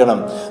കൊണ്ടിരിക്കണം.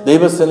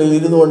 ദൈവസന്നിധിയിൽ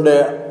ഇരുന്നുകൊണ്ട്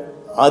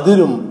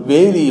അതിരും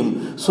വേലിയും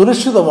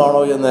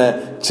സുരക്ഷിതമാണോ എന്ന്,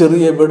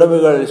 ചെറിയ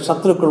വിടവുകൾ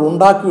ശത്രുക്കൾ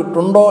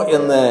ഉണ്ടാക്കിയിട്ടുണ്ടോ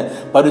എന്ന്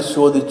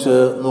പരിശോധിച്ച്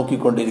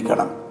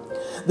നോക്കിക്കൊണ്ടിരിക്കണം.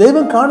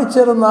 ദൈവം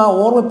കാണിച്ചേരുന്ന,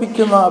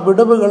 ഓർമ്മിപ്പിക്കുന്ന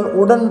വിടവുകൾ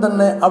ഉടൻ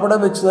തന്നെ അവിടെ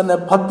വെച്ച് തന്നെ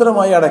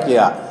ഭദ്രമായി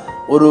അടയ്ക്കുക.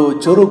 ഒരു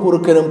ചെറു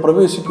കുറുക്കനും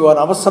പ്രവേശിക്കുവാൻ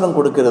അവസരം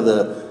കൊടുക്കരുത്.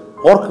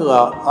 ഓർക്കുക,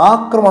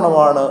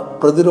 ആക്രമണമാണ്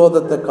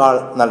പ്രതിരോധത്തെക്കാൾ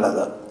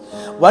നല്ലത്.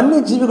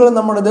 വന്യജീവികൾ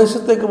നമ്മുടെ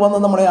ദേശത്തേക്ക് വന്ന്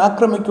നമ്മളെ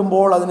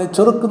ആക്രമിക്കുമ്പോൾ അതിനെ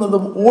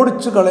ചെറുക്കുന്നതും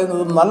ഓടിച്ചു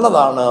കളയുന്നതും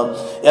നല്ലതാണ്.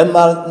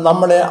 എന്നാൽ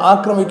നമ്മളെ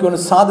ആക്രമിക്കുവാൻ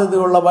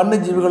സാധ്യതയുള്ള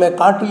വന്യജീവികളെ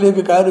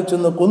കാട്ടിലേക്ക് കയറി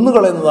ചെന്ന്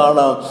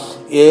കൊന്നുകളയുന്നതാണ്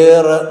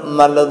ഏറെ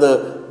നല്ലത്.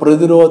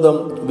 പ്രതിരോധം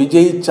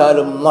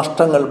വിജയിച്ചാലും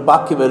നഷ്ടങ്ങൾ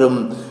ബാക്കി വരും.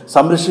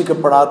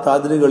 സംരക്ഷിക്കപ്പെടാത്ത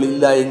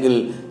അതിരുകളില്ല എങ്കിൽ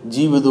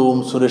ജീവിതവും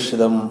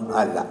സുരക്ഷിതം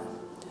അല്ല.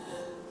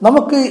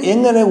 നമുക്ക്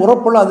എങ്ങനെ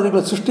ഉറപ്പുള്ള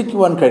അതിരുകൾ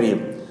സൃഷ്ടിക്കുവാൻ കഴിയും?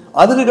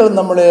 അതിരുകൾ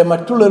നമ്മളെ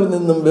മറ്റുള്ളവരിൽ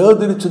നിന്നും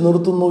വേർതിരിച്ചു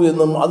നിർത്തുന്നു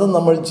എന്നും അത്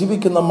നമ്മൾ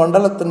ജീവിക്കുന്ന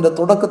മണ്ഡലത്തിൻ്റെ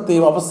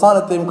തുടക്കത്തെയും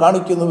അവസാനത്തെയും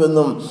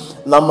കാണിക്കുന്നുവെന്നും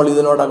നമ്മൾ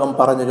ഇതിനോടകം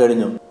പറഞ്ഞു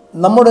കഴിഞ്ഞു.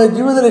 നമ്മുടെ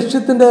ജീവിത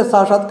ലക്ഷ്യത്തിൻ്റെ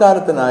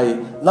സാക്ഷാത്കാരത്തിനായി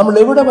നമ്മൾ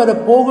എവിടെ വരെ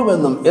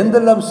പോകുമെന്നും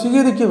എന്തെല്ലാം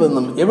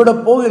സ്വീകരിക്കുമെന്നും എവിടെ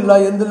പോകില്ല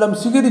എന്തെല്ലാം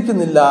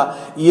സ്വീകരിക്കുന്നില്ല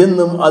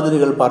എന്നും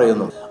അതിരുകൾ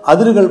പറയുന്നു.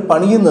 അതിരുകൾ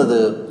പണിയുന്നത്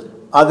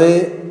അതേ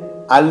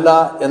അല്ല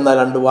എന്ന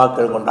രണ്ട്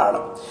വാക്കുകൾ കൊണ്ടാണ്.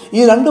 ഈ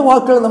രണ്ട്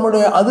വാക്കുകൾ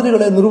നമ്മുടെ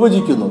അതിരുകളെ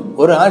നിർവചിക്കുന്നു.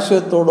 ഒരു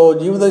ആശയത്തോടോ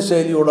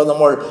ജീവിതശൈലിയോടോ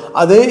നമ്മൾ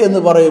അതേ എന്ന്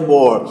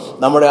പറയുമ്പോൾ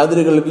നമ്മുടെ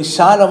അതിരുകൾ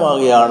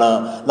വിശാലമാകുകയാണ്.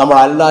 നമ്മൾ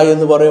അല്ല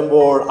എന്ന്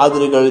പറയുമ്പോൾ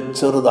അതിരുകൾ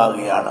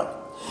ചെറുതാകുകയാണ്.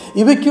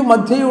 ഇവയ്ക്ക്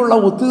മധ്യയുള്ള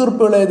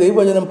ഒത്തുതീർപ്പുകളെ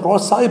ദൈവജനം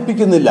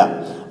പ്രോത്സാഹിപ്പിക്കുന്നില്ല.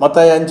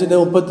 മത്തായി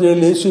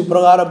 5:37 യേശു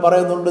ഇപ്രകാരം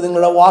പറയുന്നുണ്ട്,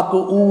 നിങ്ങളുടെ വാക്ക്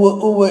ഉവ്വ്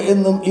ഉവ്വ്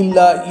എന്നും ഇല്ല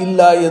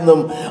ഇല്ല എന്നും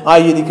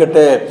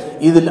ആയിരിക്കട്ടെ,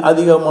 ഇതിൽ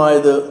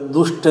അധികമായത്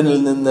ദുഷ്ടനിൽ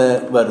നിന്ന്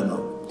വരുന്നു.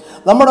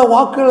 നമ്മുടെ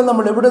വാക്കുകൾ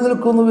നമ്മൾ എവിടെ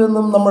നിൽക്കുന്നു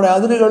എന്നും നമ്മുടെ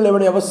അതിരുകൾ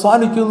എവിടെ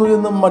അവസാനിക്കുന്നു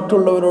എന്നും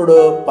മറ്റുള്ളവരോട്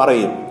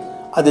പറയും.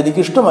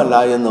 അതെനിക്കിഷ്ടമല്ല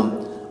എന്നും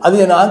അത്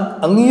ഞാൻ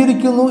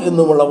അംഗീകരിക്കുന്നു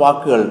എന്നുമുള്ള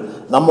വാക്കുകൾ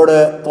നമ്മുടെ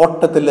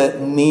തോട്ടത്തിലെ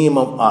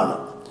നിയമം ആണ്.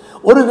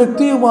 ഒരു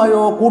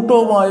വ്യക്തിയുമായോ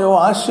കൂട്ടവുമായോ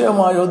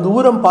ആശയമായോ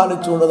ദൂരം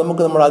പാലിച്ചുകൊണ്ട്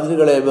നമുക്ക് നമ്മുടെ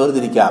അതിരുകളെ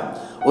വേർതിരിക്കാം.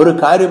 ഒരു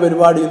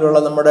കാര്യപരിപാടിയിലുള്ള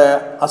നമ്മുടെ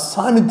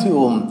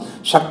അസാന്നിധ്യവും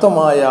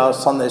ശക്തമായ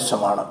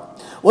സന്ദേശമാണ്.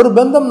 ഒരു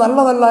ബന്ധം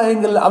നല്ലതല്ല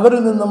എങ്കിൽ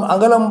അവരിൽ നിന്നും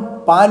അകലം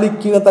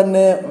പാലിക്കുക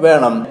തന്നെ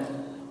വേണം.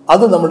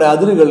 അത് നമ്മുടെ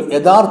അതിരുകൾ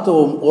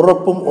യഥാർത്ഥവും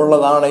ഉറപ്പും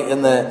ഉള്ളതാണ്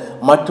എന്ന്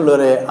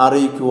മറ്റുള്ളവരെ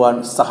അറിയിക്കുവാൻ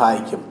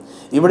സഹായിക്കും.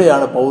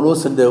 ഇവിടെയാണ്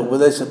പൗലോസിന്റെ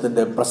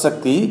ഉപദേശത്തിന്റെ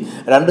പ്രസക്തി.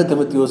 2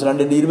 തിമോഥെയോസ്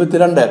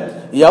 2:22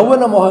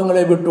 യൗവന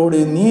മോഹങ്ങളെ വിട്ടോടി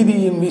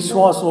നീതിയും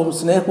വിശ്വാസവും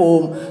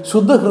സ്നേഹവും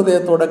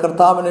ശുദ്ധഹൃദയത്തോടെ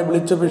കർത്താവിനെ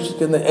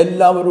വിളിച്ചപേക്ഷിക്കുന്ന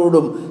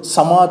എല്ലാവരോടും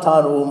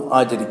സമാധാനവും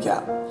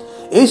ആചരിക്കാം.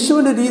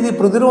 യേശുവിന്റെ രീതി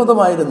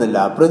പ്രതിരോധമായിരുന്നില്ല.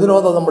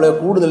 പ്രതിരോധം നമ്മളെ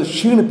കൂടുതൽ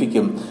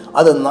ക്ഷീണിപ്പിക്കും,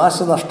 അത്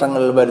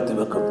നാശനഷ്ടങ്ങൾ വരുത്തി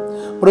വെക്കും.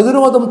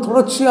 പ്രതിരോധം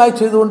തുടർച്ചയായി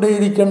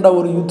ചെയ്തുകൊണ്ടേയിരിക്കേണ്ട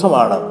ഒരു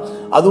യുദ്ധമാണ്.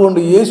 അതുകൊണ്ട്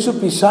യേശു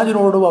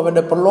പിശാചിനോടും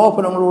അവന്റെ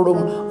പ്രലോഭനങ്ങളോടും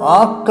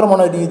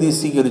ആക്രമണ രീതി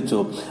സ്വീകരിച്ചു.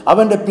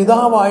 അവന്റെ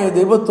പിതാവായ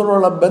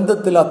ദൈവത്തോടുള്ള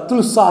ബന്ധത്തിൽ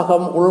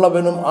അത്യുത്സാഹം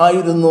ഉള്ളവനും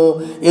ആയിരുന്നു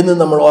എന്ന്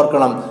നമ്മൾ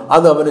ഓർക്കണം.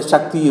 അത് അവന്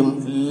ശക്തിയും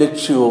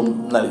ലക്ഷ്യവും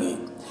നൽകി.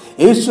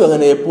 യേശു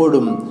അങ്ങനെ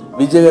എപ്പോഴും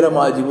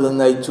വിജയകരമായ ജീവിതം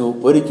നയിച്ചു.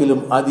 ഒരിക്കലും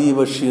അതീവ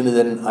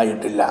ക്ഷീണിതൻ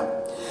ആയിട്ടില്ല.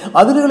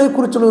 അതിരുകളെ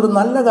കുറിച്ചുള്ള ഒരു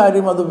നല്ല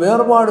കാര്യം അത്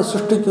വേർപാട്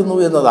സൃഷ്ടിക്കുന്നു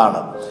എന്നതാണ്.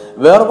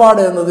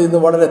 വേർപാട് എന്നത് ഇന്ന്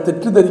വളരെ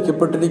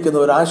തെറ്റിദ്ധരിക്കപ്പെട്ടിരിക്കുന്ന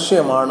ഒരു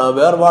ആശയമാണ്.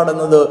 വേർപാട്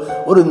എന്നത്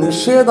ഒരു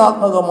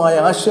നിഷേധാത്മകമായ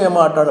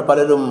ആശയമായിട്ടാണ്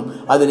പലരും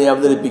അതിനെ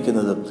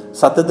അവതരിപ്പിക്കുന്നത്.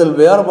 സത്യത്തിൽ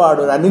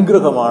വേർപാട് ഒരു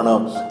അനുഗ്രഹമാണ്,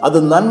 അത്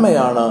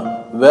നന്മയാണ്.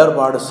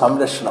 വേർപാട്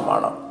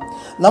സംരക്ഷണമാണ്.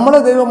 നമ്മളെ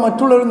ദൈവം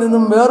മറ്റുള്ളവരിൽ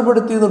നിന്നും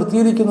വേർപെടുത്തി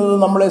നിർത്തിയിരിക്കുന്നത്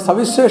നമ്മളെ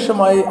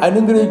സവിശേഷമായി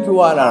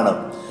അനുഗ്രഹിക്കുവാനാണ്.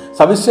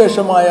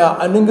 സവിശേഷമായ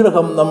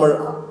അനുഗ്രഹം നമ്മൾ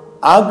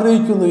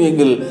ആഗ്രഹിക്കുന്നു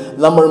എങ്കിൽ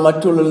നമ്മൾ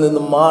മറ്റുള്ളവരിൽ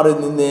നിന്നും മാറി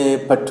നിന്നേ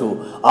പറ്റൂ.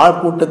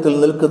 ആൾക്കൂട്ടത്തിൽ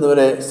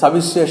നിൽക്കുന്നവരെ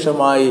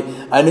സവിശേഷമായി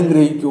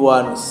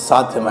അനുഗ്രഹിക്കുവാൻ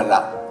സാധ്യമല്ല.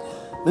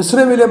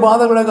 മിസ്രൈമിലെ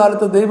ബാധകളുടെ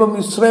കാലത്ത് ദൈവം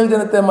ഇസ്രായേൽ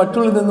ജനത്തെ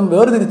മറ്റുള്ളവരിൽ നിന്നും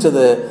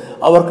വേർതിരിച്ചത്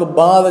അവർക്ക്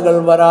ബാധകൾ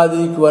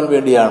വരാതിരിക്കുവാൻ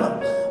വേണ്ടിയാണ്.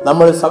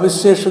 നമ്മൾ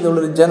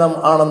സവിശേഷതയുള്ളൊരു ജനം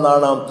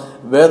ആണെന്നാണ്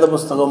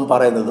വേദപുസ്തകം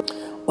പറയുന്നത്.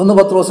 1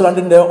 പത്രോസ്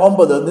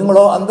 2:9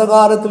 നിങ്ങളോ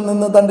അന്ധകാരത്തിൽ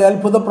നിന്ന് തന്റെ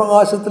അത്ഭുത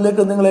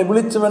പ്രകാശത്തിലേക്ക് നിങ്ങളെ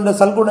വിളിച്ചവന്റെ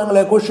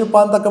സൽഗുണങ്ങളെ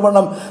ഘോഷിപ്പാൻ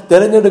തക്കവണ്ണം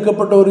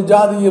തിരഞ്ഞെടുക്കപ്പെട്ട ഒരു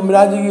ജാതിയും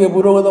രാജകീയ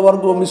പുരോഹിത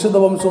വർഗവും വിശുദ്ധ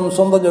വംശവും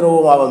സ്വന്തം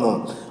ജനവുമാകുന്നു.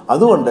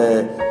 അതുകൊണ്ട്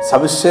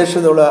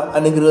സവിശേഷതയുള്ള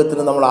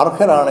അനുഗ്രഹത്തിന് നമ്മൾ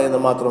അർഹരാണ്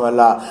എന്ന്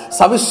മാത്രമല്ല,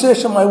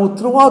 സവിശേഷമായ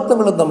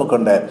ഉത്തരവാദിത്തങ്ങളും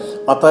നമുക്കുണ്ട്.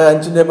 മത്തായി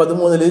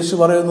 5:13 യേശു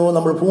പറയുന്നു,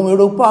 നമ്മൾ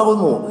ഭൂമിയുടെ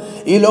ഉപ്പാകുന്നു.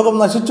 ഈ ലോകം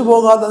നശിച്ചു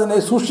പോകാതെ അതിനെ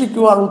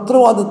സൂക്ഷിക്കുവാൻ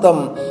ഉത്തരവാദിത്തം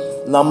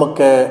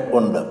നമുക്ക്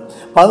ഉണ്ട്.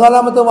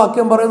 14-ാമത്തെ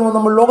വാക്യം പറയുന്നു,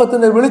 നമ്മൾ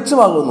ലോകത്തിന്റെ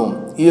വെളിച്ചമാകുന്നു.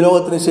 ഈ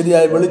ലോകത്തിന്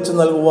ശരിയായി വെളിച്ചം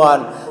നൽകുവാൻ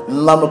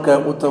നമുക്ക്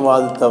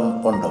ഉത്തരവാദിത്തം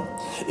ഉണ്ട്.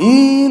 ഈ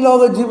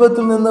ലോക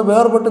ജീവിതത്തിൽ നിന്ന്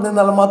വേർപെട്ട്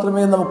നിന്നാൽ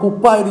മാത്രമേ നമുക്ക്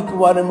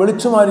ഉപ്പായിരിക്കുവാനും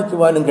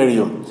വെളിച്ചമായിരിക്കുവാനും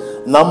കഴിയും.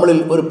 നമ്മളിൽ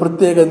ഒരു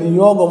പ്രത്യേക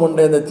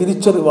നിയോഗമുണ്ട് എന്ന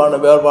തിരിച്ചറിവാണ്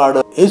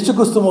വേർപാട്.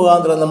 യേശുക്രിസ്തു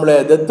മുഖാന്തരം നമ്മളെ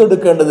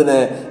ദത്തെടുക്കേണ്ടതിന്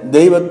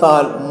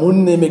ദൈവത്താൽ മുൻ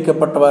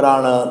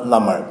നിയമിക്കപ്പെട്ടവരാണ്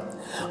നമ്മൾ.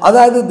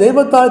 അതായത്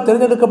ദൈവത്താൽ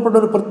തിരഞ്ഞെടുക്കപ്പെട്ട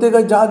ഒരു പ്രത്യേക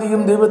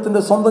ജാതിയും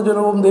ദൈവത്തിന്റെ സ്വന്തം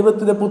ജനവും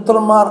ദൈവത്തിന്റെ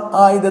പുത്രന്മാർ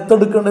ആയി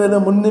ദത്തെടുക്കേണ്ടതിന്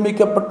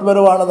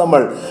മുൻനിയമിക്കപ്പെട്ടവരുമാണ്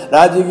നമ്മൾ.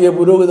 രാജകീയ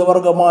പുരോഹിത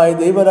വർഗമായ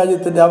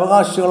ദൈവരാജ്യത്തിന്റെ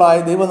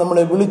അവകാശികളായി ദൈവം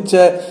നമ്മളെ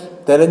വിളിച്ച്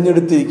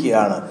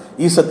തെരഞ്ഞെടുത്തിരിക്കുകയാണ്.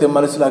 ഈ സത്യം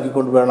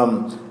മനസ്സിലാക്കിക്കൊണ്ട് വേണം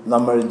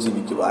നമ്മൾ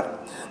ജീവിക്കുവാൻ.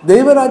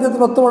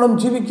 ദൈവരാജ്യത്തിനൊത്തവണ്ണം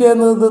ജീവിക്കുക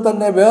എന്നത്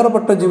തന്നെ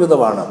വേർപെട്ട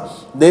ജീവിതമാണ്.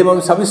 ദൈവം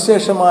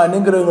സവിശേഷമായ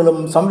അനുഗ്രഹങ്ങളും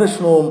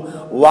സംരക്ഷണവും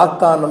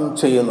വാഗ്ദാനം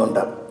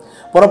ചെയ്യുന്നുണ്ട്.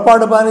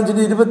 പുറപ്പാട്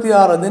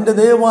 15:26 നിന്റെ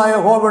ദൈവമായ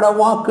യഹോവയുടെ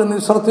വാക്ക് നീ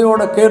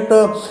ശ്രദ്ധയോടെ കേട്ട്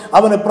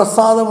അവന്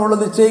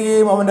പ്രസാദമുള്ളത്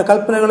ചെയ്യുകയും അവന്റെ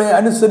കൽപ്പനകളെ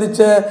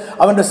അനുസരിച്ച്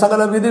അവന്റെ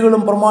സകല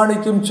വിധികളും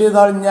പ്രമാണിക്കുകയും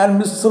ചെയ്താൽ ഞാൻ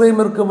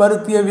മിസ്രയീമ്യർക്ക്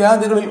വരുത്തിയ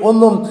വ്യാധികളിൽ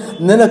ഒന്നും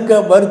നിനക്ക്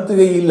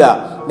വരുത്തുകയില്ല.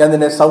 ഞാൻ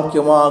നിന്നെ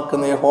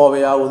സൗഖ്യമാക്കുന്ന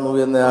യഹോവയാകുന്നു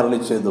എന്ന്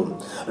അരുളിച്ചെയ്തു.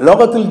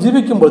 ലോകത്തിൽ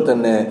ജീവിക്കുമ്പോൾ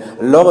തന്നെ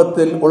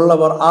ലോകത്തിൽ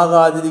ഉള്ളവർ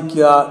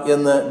ആകാതിരിക്കുക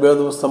എന്ന്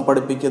വേദപുസ്തകം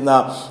പഠിപ്പിക്കുന്ന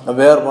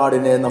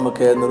വേർപാടിനെ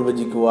നമുക്ക്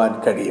നിർവചിക്കുവാൻ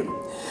കഴിയും.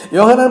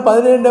 യോഹന്നാൻ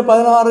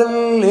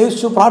 17:16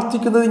 യേശു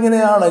പ്രാർത്ഥിക്കുന്നത്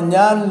ഇങ്ങനെയാണ്,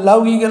 ഞാൻ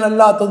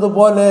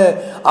ലൗകികനല്ലാത്തതുപോലെ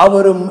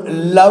അവരും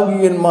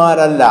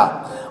ലൗകികന്മാരല്ല.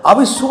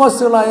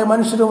 അവിശ്വാസികളായ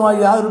മനുഷ്യരുമായി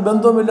യാതൊരു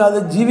ബന്ധവുമില്ലാതെ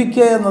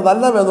ജീവിക്കുക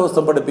എന്നതല്ല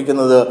വേദപുസ്തകം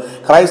പഠിപ്പിക്കുന്നത്.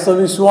 ക്രൈസ്തവ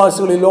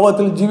വിശ്വാസികൾ ഈ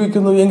ലോകത്തിൽ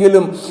ജീവിക്കുന്നു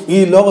എങ്കിലും ഈ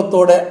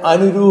ലോകത്തോടെ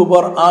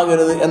അനുരൂപർ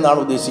ആകരുത് എന്നാണ്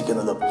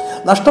ഉദ്ദേശിക്കുന്നത്.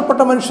 നഷ്ടപ്പെട്ട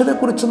മനുഷ്യരെ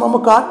കുറിച്ച്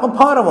നമുക്ക്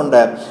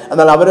ആത്മഭാരമുണ്ട്,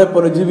 എന്നാൽ അവരെ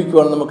പോലെ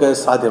ജീവിക്കുവാൻ നമുക്ക്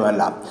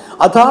സാധ്യമല്ല.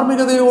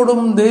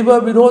 അധാർമികതയോടും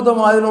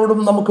ദൈവവിരോധമായതിനോടും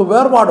നമുക്ക്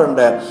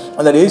വേർപാടുണ്ട്.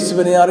 എന്നാൽ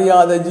യേശുവിനെ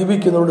അറിയാതെ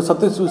ജീവിക്കുന്നവരോട്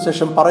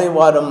സത്യസുവിശേഷം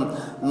പറയുവാനും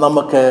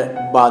നമുക്ക്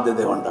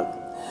ബാധ്യതയുണ്ട്.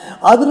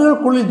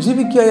 അതിരുകൾക്കുള്ളിൽ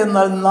ജീവിക്കുക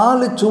എന്നാൽ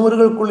 4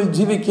 ചുമരുകൾക്കുള്ളിൽ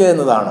ജീവിക്കുക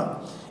എന്നതാണ്.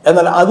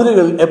 എന്നാൽ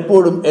അതിരുകൾ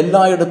എപ്പോഴും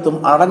എല്ലായിടത്തും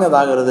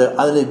അടഞ്ഞതാകരുത്,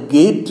 അതിന്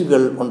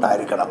ഗേറ്റുകൾ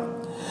ഉണ്ടായിരിക്കണം.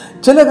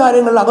 ചില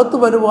കാര്യങ്ങൾ അകത്ത്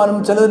വരുവാനും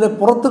ചിലതിനെ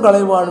പുറത്ത്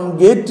കളയുവാനും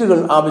ഗേറ്റുകൾ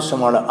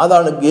ആവശ്യമാണ്.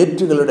 അതാണ്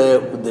ഗേറ്റുകളുടെ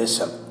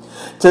ഉദ്ദേശം.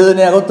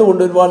 ചിലതിനെ അകത്ത്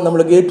കൊണ്ടുവരുവാൻ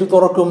നമ്മൾ ഗേറ്റ്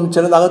തുറക്കും,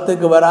 ചിലത്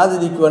അകത്തേക്ക്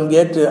വരാതിരിക്കുവാൻ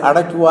ഗേറ്റ്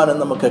അടയ്ക്കുവാനും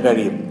നമുക്ക്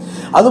കഴിയും.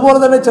 അതുപോലെ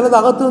തന്നെ ചിലത്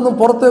അകത്തു നിന്നും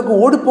പുറത്തേക്ക്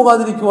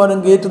ഓടിപ്പോകാതിരിക്കുവാനും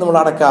ഗേറ്റ് നമ്മൾ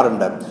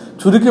അടയ്ക്കാറുണ്ട്.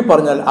 ചുരുക്കി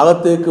പറഞ്ഞാൽ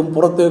അകത്തേക്കും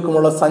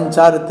പുറത്തേക്കുമുള്ള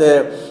സഞ്ചാരത്തെ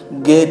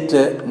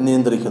ഗേറ്റ്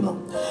നിയന്ത്രിക്കുന്നു.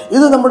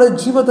 ഇത് നമ്മുടെ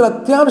ജീവിതത്തിൽ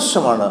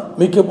അത്യാവശ്യമാണ്.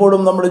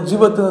 മിക്കപ്പോഴും നമ്മുടെ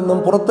ജീവിതത്തിൽ നിന്നും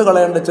പുറത്തു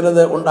കളയേണ്ട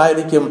ചിലത്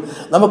ഉണ്ടായിരിക്കും.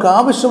 നമുക്ക്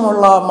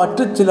ആവശ്യമുള്ള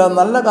മറ്റു ചില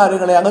നല്ല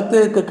കാര്യങ്ങളെ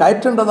അകത്തേക്ക്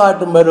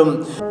കയറ്റേണ്ടതായിട്ടും വരും.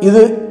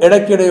 ഇത്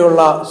ഇടയ്ക്കിടെയുള്ള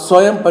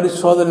സ്വയം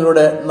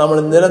പരിശോധനയിലൂടെ നമ്മൾ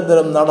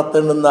നിരന്തരം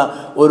നടത്തേണ്ടുന്ന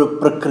ഒരു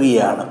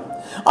പ്രക്രിയയാണ്.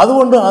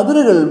 അതുകൊണ്ട്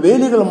അതിരുകൾ,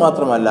 വേലികൾ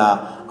മാത്രമല്ല,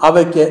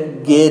 അവയ്ക്ക്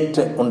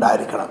ഗേറ്റ്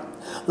ഉണ്ടായിരിക്കണം.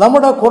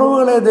 നമ്മുടെ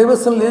കുറവുകളെ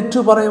ദൈവത്തിൽ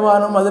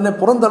ഏറ്റുപറയുവാനും അതിനെ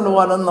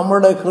പുറന്തള്ളുവാനും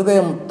നമ്മുടെ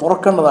ഹൃദയം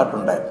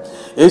തുറക്കേണ്ടതായിട്ടുണ്ട്.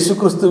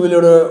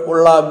 യേശുക്രിസ്തുവിലൂടെ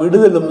ഉള്ള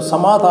വിടുതലും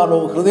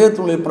സമാധാനവും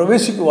ഹൃദയത്തിനുള്ളിൽ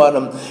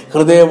പ്രവേശിക്കുവാനും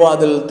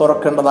ഹൃദയവാതിൽ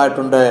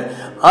തുറക്കേണ്ടതായിട്ടുണ്ട്.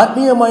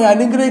 ആത്മീയമായി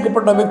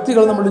അനുഗ്രഹിക്കപ്പെട്ട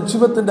വ്യക്തികൾ നമ്മുടെ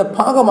ജീവിതത്തിന്റെ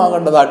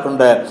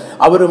ഭാഗമാകേണ്ടതായിട്ടുണ്ട്.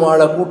 അവരുമായ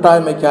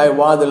കൂട്ടായ്മയ്ക്കായി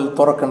വാതിൽ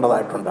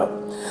തുറക്കേണ്ടതായിട്ടുണ്ട്.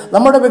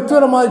 നമ്മുടെ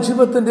വ്യക്തിപരമായ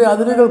ജീവിതത്തിന്റെ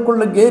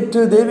അതിരുകൾക്കുള്ള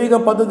ഗേറ്റ് ദൈവിക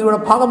പദ്ധതിയുടെ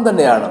ഭാഗം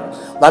തന്നെയാണ്.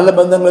 നല്ല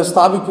ബന്ധങ്ങൾ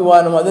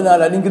സ്ഥാപിക്കുവാനും അതിനാൽ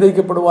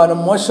അനുഗ്രഹിക്കപ്പെടുവാനും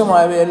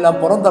മോശമായവയെല്ലാം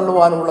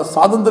പുറന്തള്ളുവാനുമുള്ള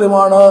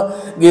സ്വാതന്ത്ര്യമാണ്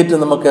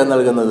ഗേറ്റ് നമുക്ക്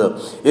നൽകുന്നത്.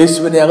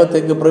 യേശുവിനെ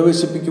അകത്തേക്ക്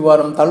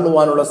പ്രവേശിപ്പിക്കുവാനും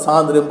തള്ളുവാനുള്ള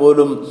സ്വാതന്ത്ര്യം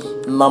പോലും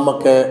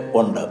നമുക്ക്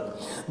ഉണ്ട്.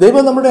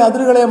 ദൈവം നമ്മുടെ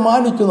അതിരുകളെ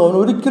മാനിക്കുന്നു. അവൻ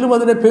ഒരിക്കലും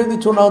അതിനെ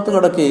ഭേദിച്ചുകൊണ്ട് അകത്ത്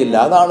കിടക്കുകയില്ല.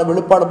 അതാണ്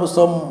വെളിപ്പാട്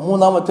പുസ്തകം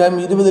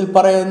 3-20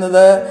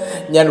 പറയുന്നത്,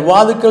 ഞാൻ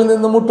വാതിൽക്കൽ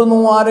നിന്ന് മുട്ടുന്നു,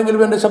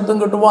 ആരെങ്കിലും എൻ്റെ ശബ്ദം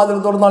കേട്ട് വാതിൽ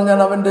തുറന്നാൽ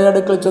ഞാൻ അവൻ്റെ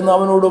അടുക്കൽ ചെന്ന്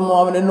അവനോടും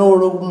അവൻ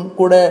എന്നോടും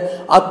കൂടെ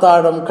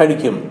അത്താഴം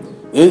കഴിക്കും.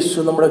 യേശു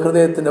നമ്മുടെ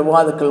ഹൃദയത്തിന്റെ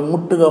വാതിൽക്കൽ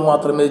മുട്ടുക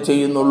മാത്രമേ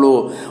ചെയ്യുന്നുള്ളൂ.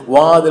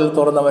 വാതിൽ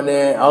തുറന്നവനെ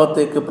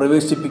അകത്തേക്ക്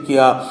പ്രവേശിപ്പിക്കുക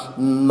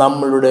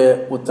നമ്മളുടെ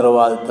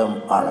ഉത്തരവാദിത്തം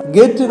ആണ്.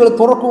 ഗേറ്റുകൾ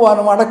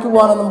തുറക്കുവാനും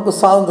അടയ്ക്കുവാനും നമുക്ക്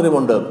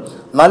സ്വാതന്ത്ര്യമുണ്ട്.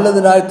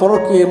 നല്ലതിനായി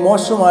തുറക്കുകയും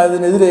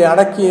മോശമായതിനെതിരെ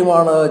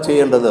അടയ്ക്കുകയുമാണ്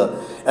ചെയ്യേണ്ടത്.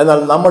 എന്നാൽ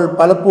നമ്മൾ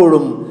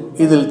പലപ്പോഴും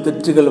ഇതിൽ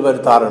തെറ്റുകൾ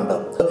വരുത്താറുണ്ട്.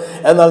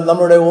 എന്നാൽ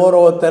നമ്മുടെ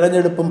ഓരോ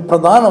തെരഞ്ഞെടുപ്പും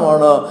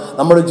പ്രധാനമാണ്.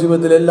 നമ്മുടെ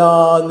ജീവിതത്തിൽ എല്ലാ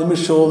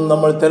നിമിഷവും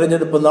നമ്മൾ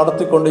തെരഞ്ഞെടുപ്പ്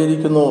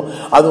നടത്തിക്കൊണ്ടേയിരിക്കുന്നു.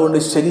 അതുകൊണ്ട്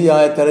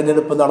ശരിയായ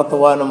തെരഞ്ഞെടുപ്പ്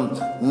നടത്തുവാനും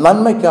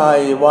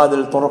നന്മയ്ക്കായി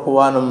വാതിൽ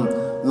തുറക്കുവാനും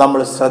നമ്മൾ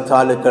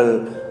ശ്രദ്ധാലുക്കൾ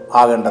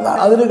ആകേണ്ടതാണ്.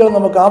 അതിരുകൾ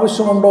നമുക്ക്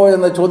ആവശ്യമുണ്ടോ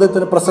എന്ന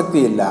ചോദ്യത്തിന്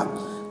പ്രസക്തിയില്ല.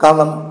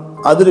 കാരണം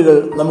അതിരുകൾ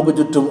നമുക്ക്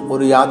ചുറ്റും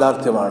ഒരു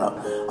യാഥാർത്ഥ്യമാണ്.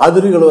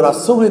 അതിരുകൾ ഒരു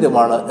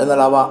അസൗകര്യമാണ്,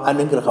 എന്നാൽ അവ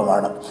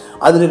അനുഗ്രഹമാണ്.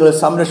 അതിരുകൾ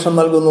സംരക്ഷണം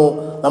നൽകുന്നു,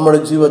 നമ്മുടെ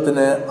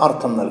ജീവിതത്തിന്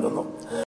അർത്ഥം നൽകുന്നു.